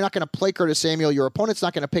Samuel. You're not going to play Curtis Samuel. Your opponent's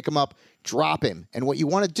not going to pick him up. Drop him. And what you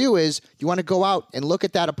want to do is you want to go out and look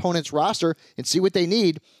at that opponent's roster and see what they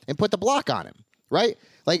need and put the block on him, right?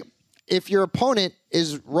 If your opponent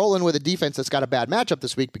is rolling with a defense that's got a bad matchup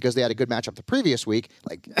this week because they had a good matchup the previous week,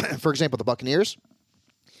 for example, the Buccaneers,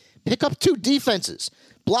 pick up 2 defenses.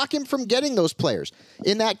 Block him from getting those players.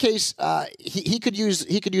 In that case, he could use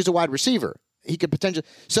a wide receiver. He could potentially.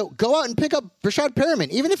 So go out and pick up Rashad Perriman,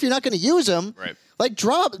 even if you're not going to use him. Right.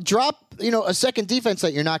 Drop a second defense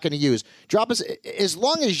that you're not going to use. Drop as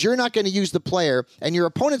long as you're not going to use the player and your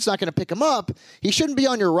opponent's not going to pick him up. He shouldn't be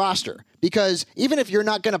on your roster because even if you're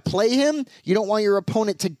not going to play him, you don't want your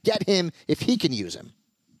opponent to get him if he can use him.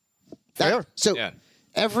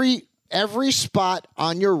 Every Every spot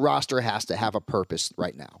on your roster has to have a purpose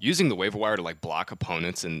right now. Using the waiver wire to like block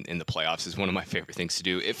opponents in the playoffs is one of my favorite things to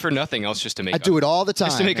do. If for nothing else, just to make I do it all the time.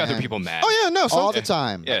 Just to make man. other people mad. Oh yeah, no, all the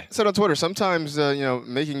time. Yeah. I said on Twitter, sometimes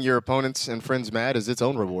making your opponents and friends mad is its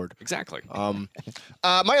own reward. Exactly. My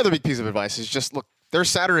other big piece of advice is just look. There's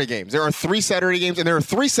Saturday games. There are 3 Saturday games, and there are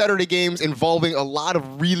 3 Saturday games involving a lot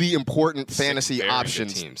of really important fantasy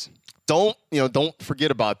options. Teams. Don't forget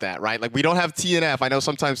about that, right? Like we don't have TNF. I know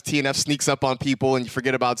sometimes TNF sneaks up on people and you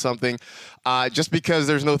forget about something. Just because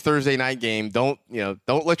there's no Thursday night game, don't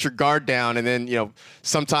let your guard down. And then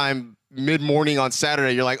sometime mid-morning on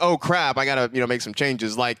Saturday, you're like, oh crap, I gotta make some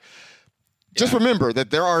changes. Like. Just remember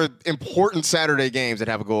that there are important Saturday games that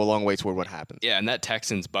have to go a long way toward what happens. Yeah, and that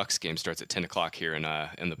Texans-Bucks game starts at 10 o'clock here in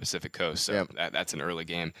the Pacific Coast, so that's an early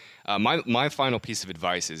game. My final piece of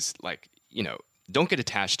advice is, don't get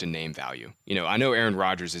attached to name value. I know Aaron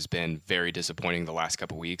Rodgers has been very disappointing the last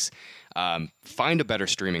couple weeks. Find a better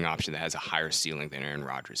streaming option that has a higher ceiling than Aaron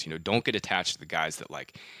Rodgers. Don't get attached to the guys that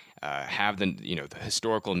have the the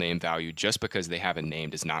historical name value. Just because they have a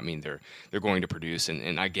name does not mean they're going to produce.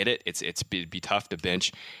 And I get it. It'd be tough to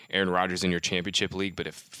bench Aaron Rodgers in your championship league, but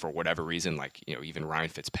if for whatever reason, even Ryan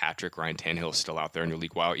Fitzpatrick, Ryan Tannehill is still out there in your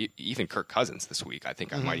league, wow, even Kirk Cousins this week, I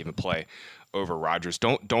think I might even play over Rodgers.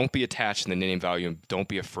 Don't be attached to the name value, and don't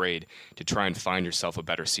be afraid to try and find yourself a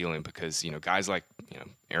better ceiling, because guys like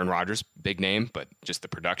Aaron Rodgers, big name, but just the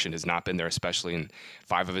production has not been there, especially in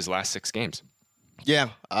 5 of his last 6 games. Yeah.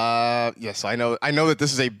 Yes, I know that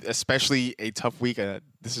this is especially a tough week.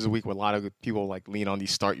 This is a week where a lot of people lean on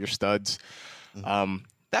these start your studs.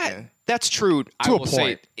 That's true. To I a will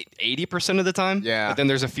say point. 80% of the time. Yeah. But then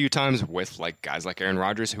there's a few times with guys like Aaron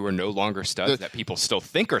Rodgers who are no longer studs that people still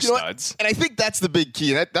think are studs. And I think that's the big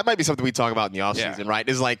key. That might be something we talk about in the offseason, right?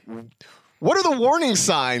 Is what are the warning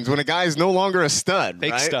signs when a guy is no longer a stud?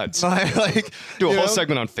 Fake right? studs. Do a whole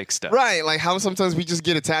segment on fake studs. Right. Like how sometimes we just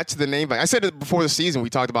get attached to the name. I said it before the season. We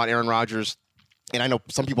talked about Aaron Rodgers. And I know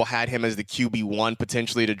some people had him as the QB1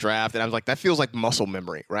 potentially to draft. And I was like, that feels like muscle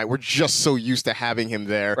memory, right? We're just so used to having him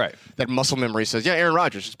there. Right. That muscle memory says, yeah, Aaron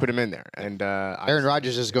Rodgers, just put him in there. And Aaron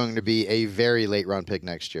Rodgers is going to be a very late round pick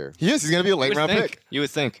next year. He is. He's going to be a late round pick. You would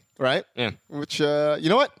think. Right? Yeah. Which, you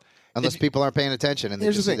know what? Unless people aren't paying attention and they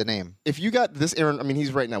just see the name. If you got this Aaron,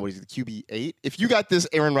 he's right now, what is he, the QB8? If you got this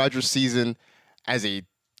Aaron Rodgers season as a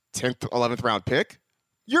 10th, 11th round pick,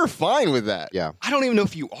 you're fine with that. Yeah. I don't even know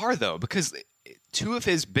if you are, though, because 2 of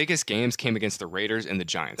his biggest games came against the Raiders and the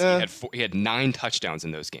Giants. He had 9 touchdowns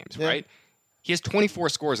in those games, right? He has 24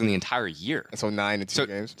 scores in the entire year. So 9 in 2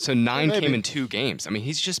 games. So 9 came in 2 games.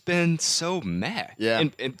 He's just been so meh. Yeah.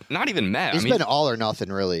 And not even meh. He's been all or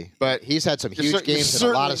nothing, really. But he's had some huge games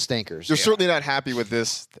and a lot of stinkers. You're certainly not happy with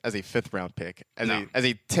this as a 5th round pick. As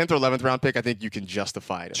a 10th or 11th round pick, I think you can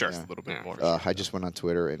justify it a little bit more. I just went on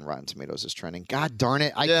Twitter and Rotten Tomatoes is trending. God darn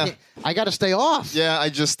it. I got to stay off. Yeah, I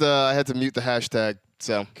just I had to mute the hashtag.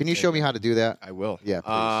 So can you show me how to do that? I will. Yeah,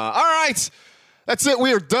 please. All right. That's it.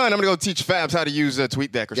 We are done. I'm going to go teach Fabs how to use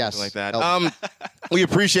TweetDeck or something like that. We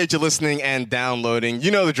appreciate you listening and downloading. You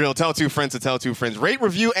know the drill. Tell 2 friends to tell 2 friends. Rate,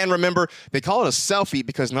 review, and remember, they call it a selfie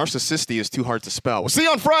because narcissisty is too hard to spell. We'll see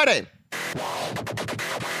you on Friday.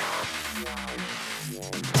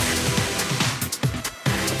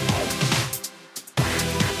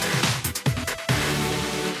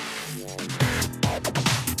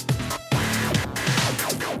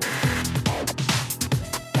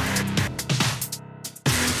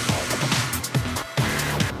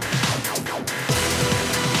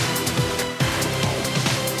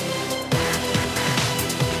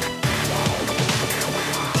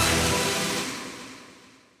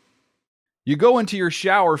 You go into your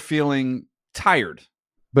shower feeling tired,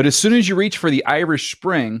 but as soon as you reach for the Irish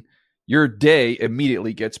Spring, your day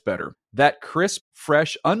immediately gets better. That crisp,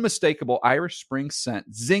 fresh, unmistakable Irish Spring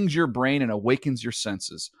scent zings your brain and awakens your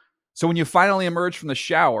senses. So when you finally emerge from the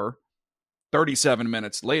shower, 37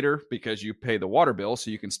 minutes later, because you pay the water bill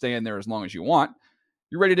so you can stay in there as long as you want,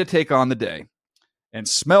 you're ready to take on the day. And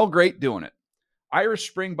smell great doing it. Irish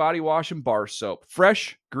Spring Body Wash and Bar Soap.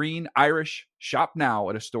 Fresh, green, Irish. Shop now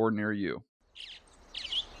at a store near you.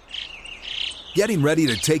 Getting ready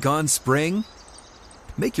to take on spring?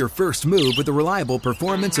 Make your first move with the reliable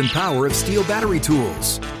performance and power of Steel battery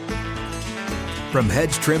tools. From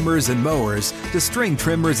hedge trimmers and mowers to string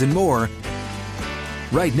trimmers and more,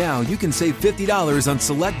 right now you can save $50 on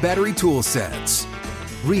select battery tool sets.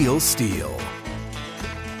 Real Steel.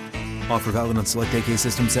 Offer valid on select AK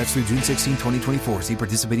system sets through June 16, 2024. See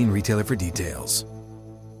participating retailer for details.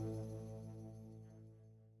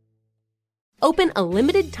 Open a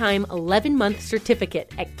limited-time 11-month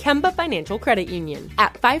certificate at Kemba Financial Credit Union.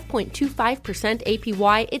 At 5.25%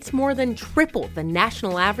 APY, it's more than triple the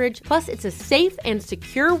national average, plus it's a safe and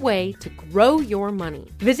secure way to grow your money.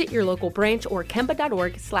 Visit your local branch or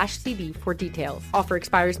kemba.org/cd for details. Offer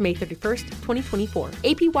expires May 31st, 2024.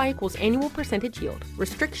 APY equals annual percentage yield.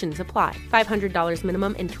 Restrictions apply. $500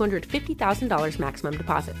 minimum and $250,000 maximum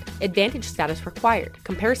deposit. Advantage status required.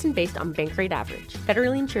 Comparison based on bank rate average.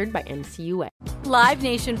 Federally insured by NCUA. Live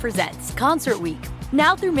Nation presents Concert Week.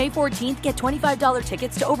 Now through May 14th, get $25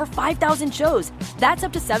 tickets to over 5,000 shows. That's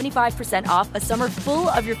up to 75% off a summer full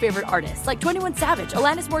of your favorite artists like 21 Savage,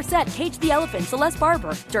 Alanis Morissette, Cage the Elephant, Celeste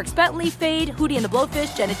Barber, Dierks Bentley, Fade, Hootie and the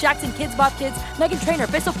Blowfish, Janet Jackson, Kids Bop Kids, Meghan Trainor,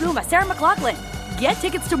 Bissell Pluma, Sarah McLachlan. Get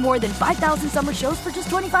tickets to more than 5,000 summer shows for just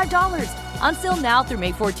 $25. On sale now through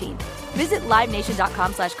May 14th. Visit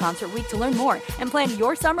LiveNation.com/Concert Week to learn more and plan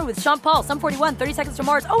your summer with Sean Paul, Sum 41, 30 Seconds to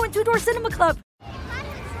Mars, and Two Door Cinema Club.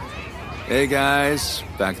 Hey guys,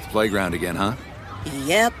 back at the playground again, huh?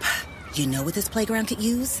 Yep. You know what this playground could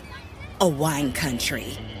use? A wine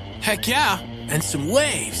country. Heck yeah, and some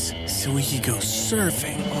waves so we could go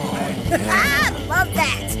surfing. Oh, yeah. Love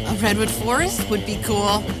that. A redwood forest would be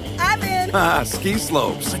cool. I'm in. Ski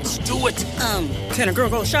slopes. Let's do it. Can a girl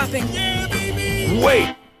go shopping? Yeah, baby.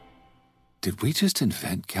 Wait! Did we just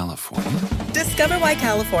invent California? Discover why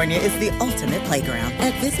California is the ultimate playground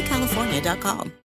at visitcalifornia.com.